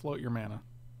 Float your mana.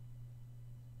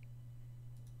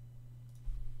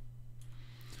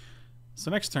 So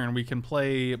next turn we can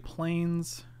play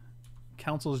Plains,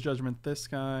 Council's Judgment this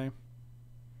guy.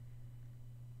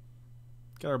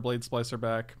 Get our Blade Splicer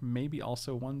back. Maybe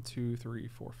also 1, 2, 3,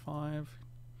 4, 5.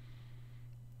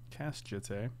 Cast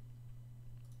Jitte.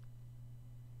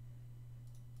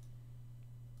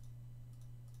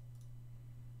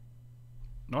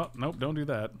 Oh, nope, don't do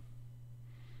that.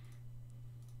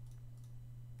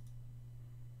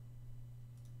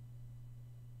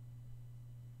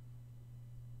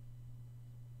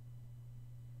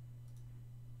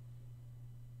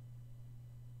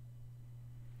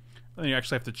 Then you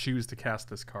actually have to choose to cast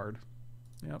this card.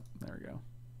 Yep, there we go.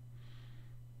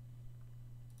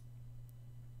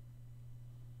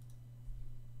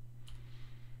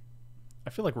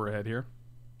 I feel like we're ahead here.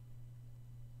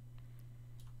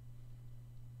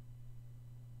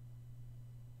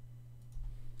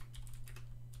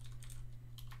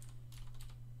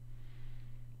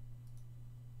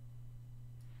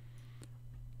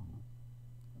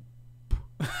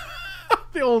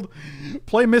 The old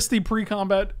play Misty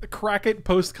pre-combat, crack it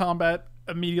post-combat,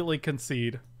 immediately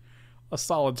concede. A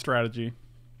solid strategy.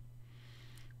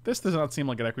 This does not seem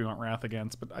like a deck we want Wrath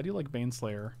against, but I do like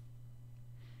Baneslayer.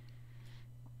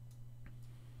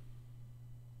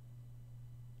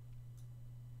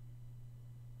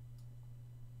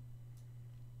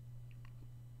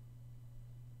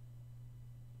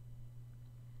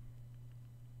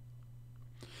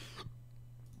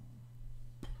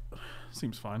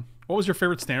 Seems fine. What was your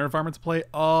favorite standard environment to play?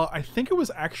 I think it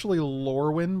was actually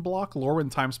Lorwyn block,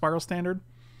 Lorwyn Time Spiral standard.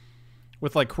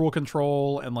 With like Cruel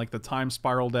Control and like the Time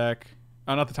Spiral deck.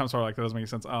 Not the Time Spiral deck, that doesn't make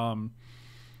sense.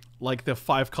 Like the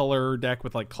 5-color deck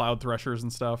with like Cloud Threshers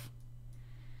and stuff.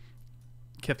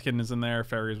 Kithkin is in there,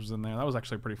 Fairies was in there. That was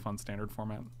actually a pretty fun standard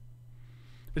format.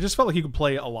 It just felt like you could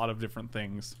play a lot of different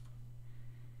things.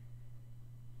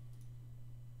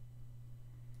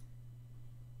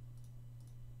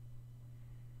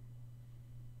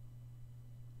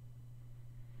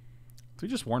 Did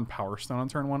we just warn Power Stone on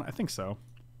turn 1? I think so.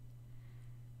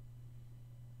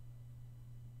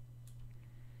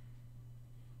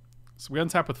 So we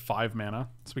untap with 5 mana.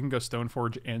 So we can go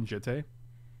Stoneforge and Jitte.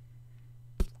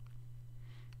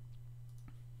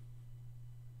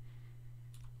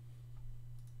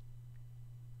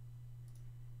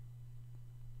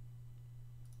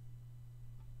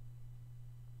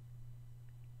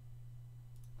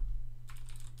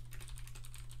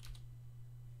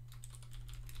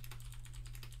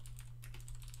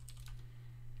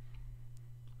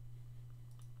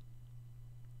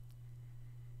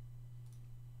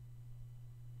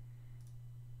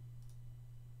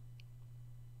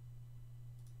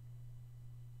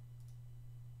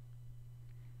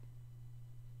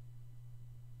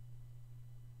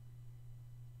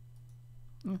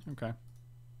 Okay.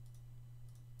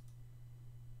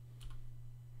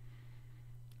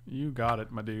 You got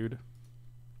it, my dude.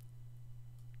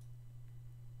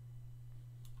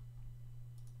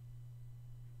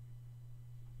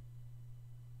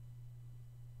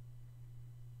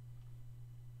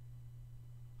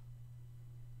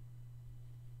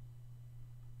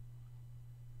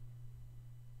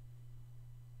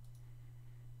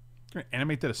 Can I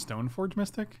animate that a Stoneforge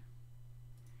Mystic?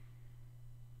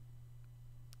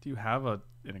 Do you have an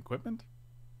equipment?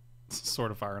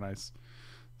 Sword of Fire and Ice.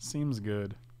 Seems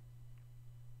good.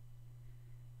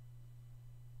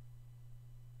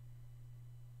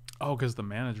 Oh, because the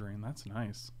mana drain. That's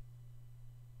nice.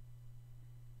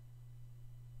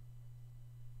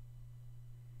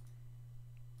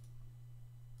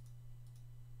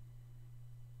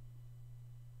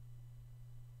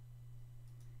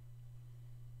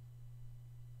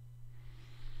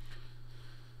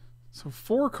 So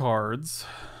 4 cards.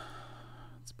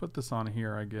 Let's put this on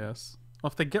here, I guess.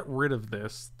 Well, if they get rid of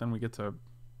this, then we get to...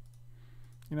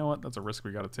 You know what? That's a risk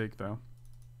we got to take, though.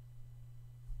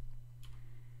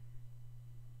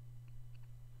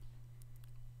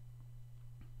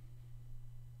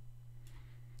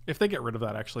 If they get rid of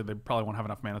that, actually, they probably won't have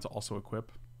enough mana to also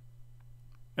equip.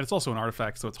 And it's also an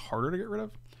artifact, so it's harder to get rid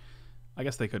of. I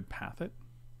guess they could path it.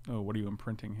 Oh, what are you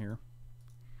imprinting here?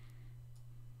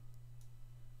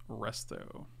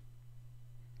 Resto.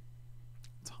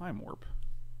 Time Warp.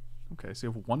 Okay, so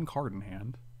you have one card in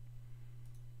hand.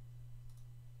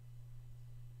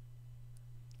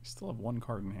 You still have one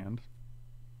card in hand.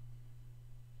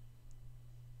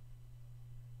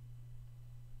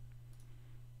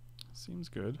 Seems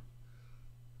good.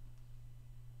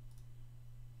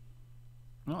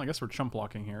 Well, I guess we're chump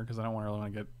blocking here because I don't really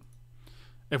want to get...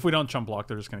 If we don't chump block,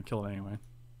 they're just going to kill it anyway.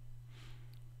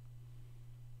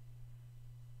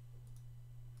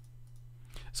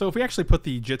 So if we actually put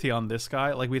the Jitty on this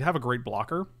guy, like, we'd have a great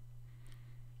blocker.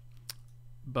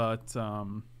 But, yeah,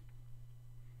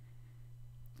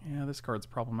 this card's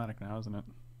problematic now, isn't it?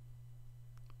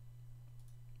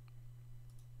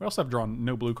 We also have drawn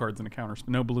no blue cards in a counter,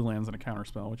 no blue lands in a counter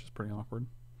spell, which is pretty awkward.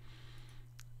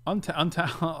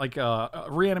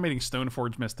 Reanimating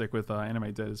Stoneforge Mystic with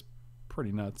Animate Dead is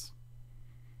pretty nuts.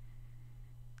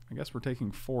 I guess we're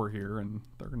taking 4 here, and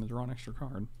they're going to draw an extra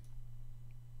card.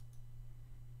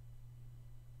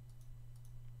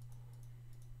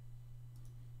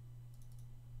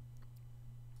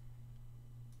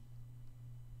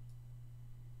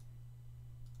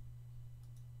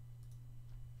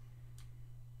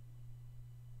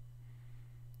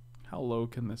 How low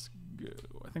can this go?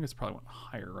 I think it's probably went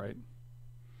higher, right?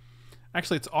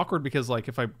 Actually, it's awkward because, like,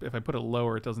 if I put it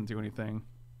lower, it doesn't do anything.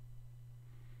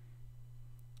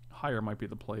 Higher might be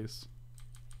the place.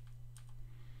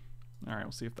 All right,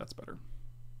 we'll see if that's better.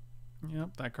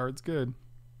 Yep, that card's good.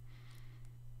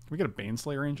 Can we get a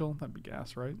Baneslayer Angel? That'd be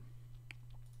gas, right?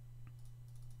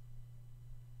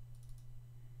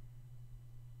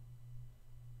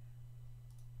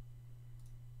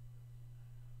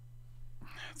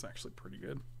 That's actually pretty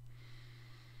good.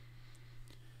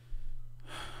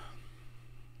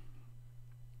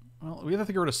 Well, we have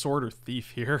to get rid of Sword or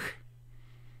Thief here.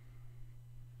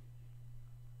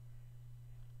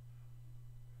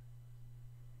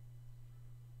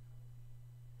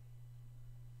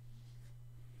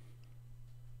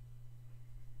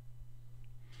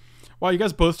 Wow, you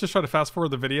guys both just try to fast forward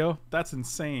the video? That's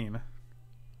insane.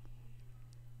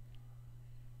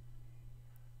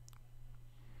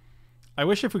 I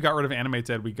wish if we got rid of Animate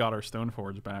Dead, we got our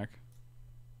Stoneforge back.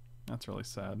 That's really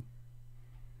sad.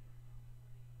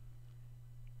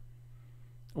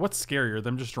 What's scarier,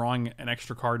 them just drawing an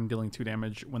extra card and dealing 2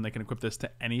 damage when they can equip this to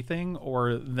anything,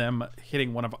 or them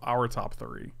hitting one of our top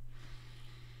 3?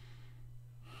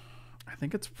 I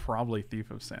think it's probably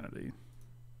Thief of Sanity.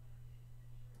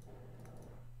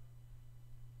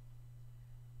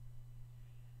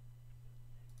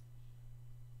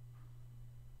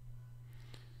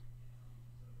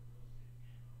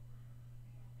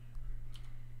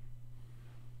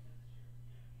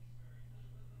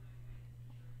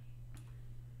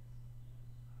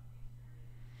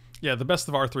 Yeah, the best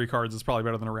of our 3 cards is probably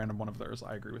better than a random one of theirs.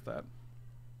 I agree with that.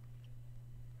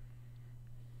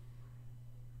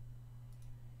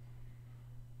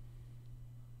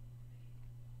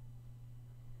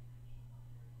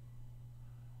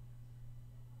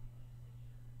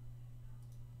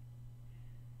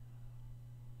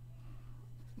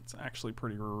 It's actually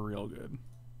pretty real good.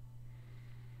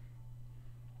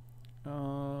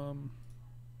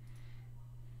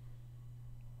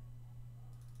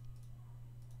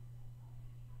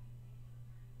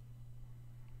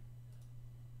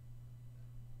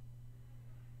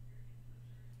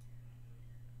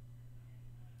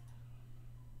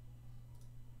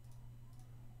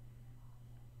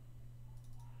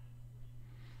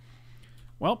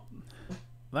 Well,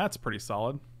 that's pretty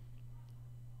solid.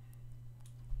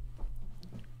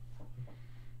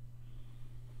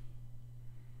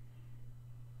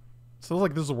 So it looks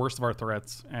like this is the worst of our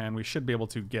threats, and we should be able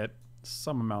to get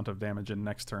some amount of damage in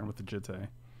next turn with the Jitte,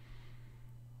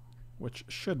 which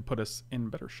should put us in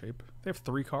better shape. They have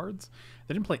 3 cards.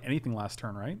 They didn't play anything last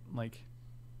turn, right? Like,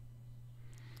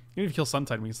 even if you kill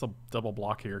Suntide, we can still double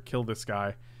block here, kill this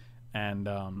guy, and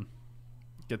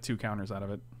get 2 counters out of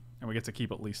it. And we get to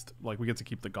keep at least, like, we get to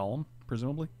keep the Golem,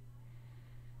 presumably.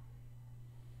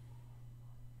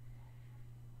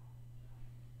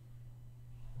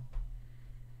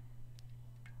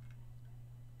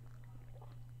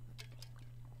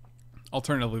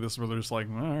 Alternatively, this is where they're just like,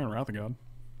 all right, Wrath of God.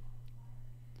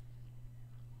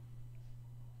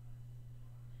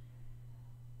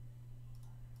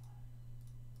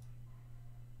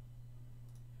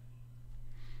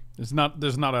 There's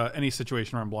not any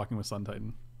situation where I'm blocking with Sun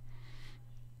Titan.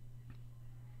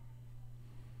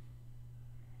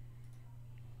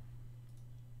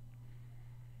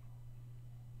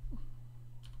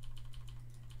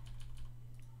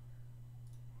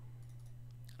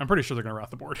 I'm pretty sure they're going to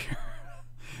Wrath the board here.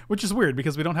 Which is weird,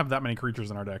 because we don't have that many creatures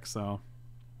in our deck, so...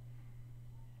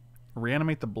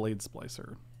 Reanimate the Blade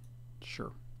Splicer.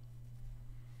 Sure.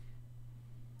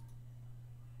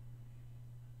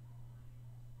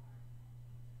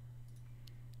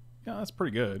 Yeah, that's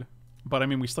pretty good. But I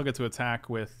mean, we still get to attack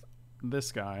with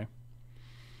this guy.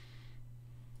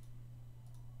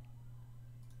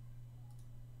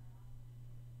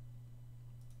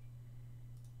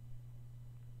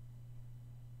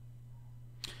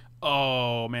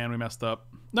 Oh, man, we messed up.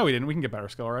 No, we didn't. We can get better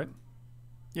skill, right?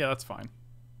 Yeah, that's fine.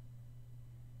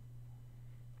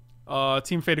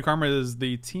 Team Faded Karma is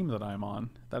the team that I'm on.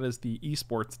 That is the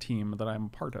esports team that I'm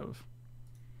part of.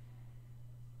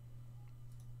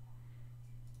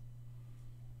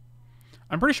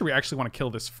 I'm pretty sure we actually want to kill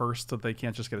this first so that they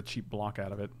can't just get a cheap block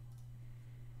out of it.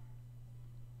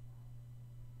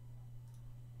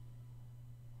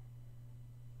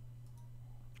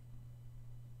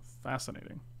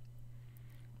 Fascinating.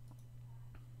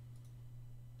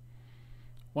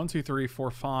 1, 2, 3,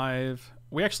 4, 5.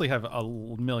 We actually have a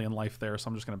million life there, so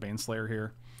I'm just going to Baneslayer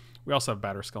here. We also have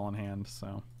Batter Skull in hand,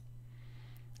 so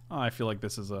I feel like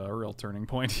this is a real turning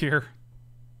point here.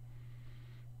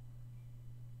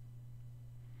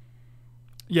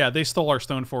 Yeah, they stole our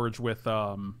Stoneforge with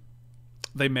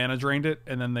they mana drained it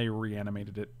and then they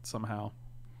reanimated it somehow.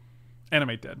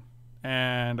 Animate dead.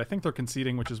 And I think they're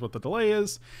conceding, which is what the delay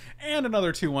is. And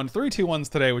another 2-1. 3 2-1s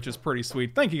today, which is pretty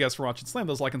sweet. Thank you guys for watching. Slam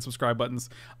those like and subscribe buttons.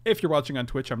 If you're watching on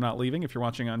Twitch, I'm not leaving. If you're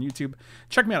watching on YouTube,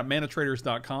 check me out at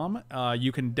manatraders.com.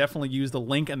 You can definitely use the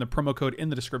link and the promo code in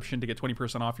the description to get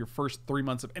 20% off your first 3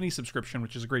 months of any subscription,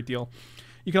 which is a great deal.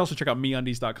 You can also check out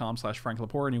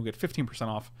meundies.com/FrankLepore, and you'll get 15%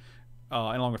 off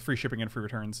along with free shipping and free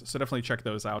returns. So definitely check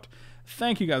those out.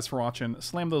 Thank you guys for watching.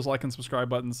 Slam those like and subscribe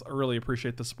buttons. I really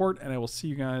appreciate the support, and I will see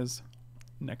you guys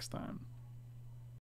next time.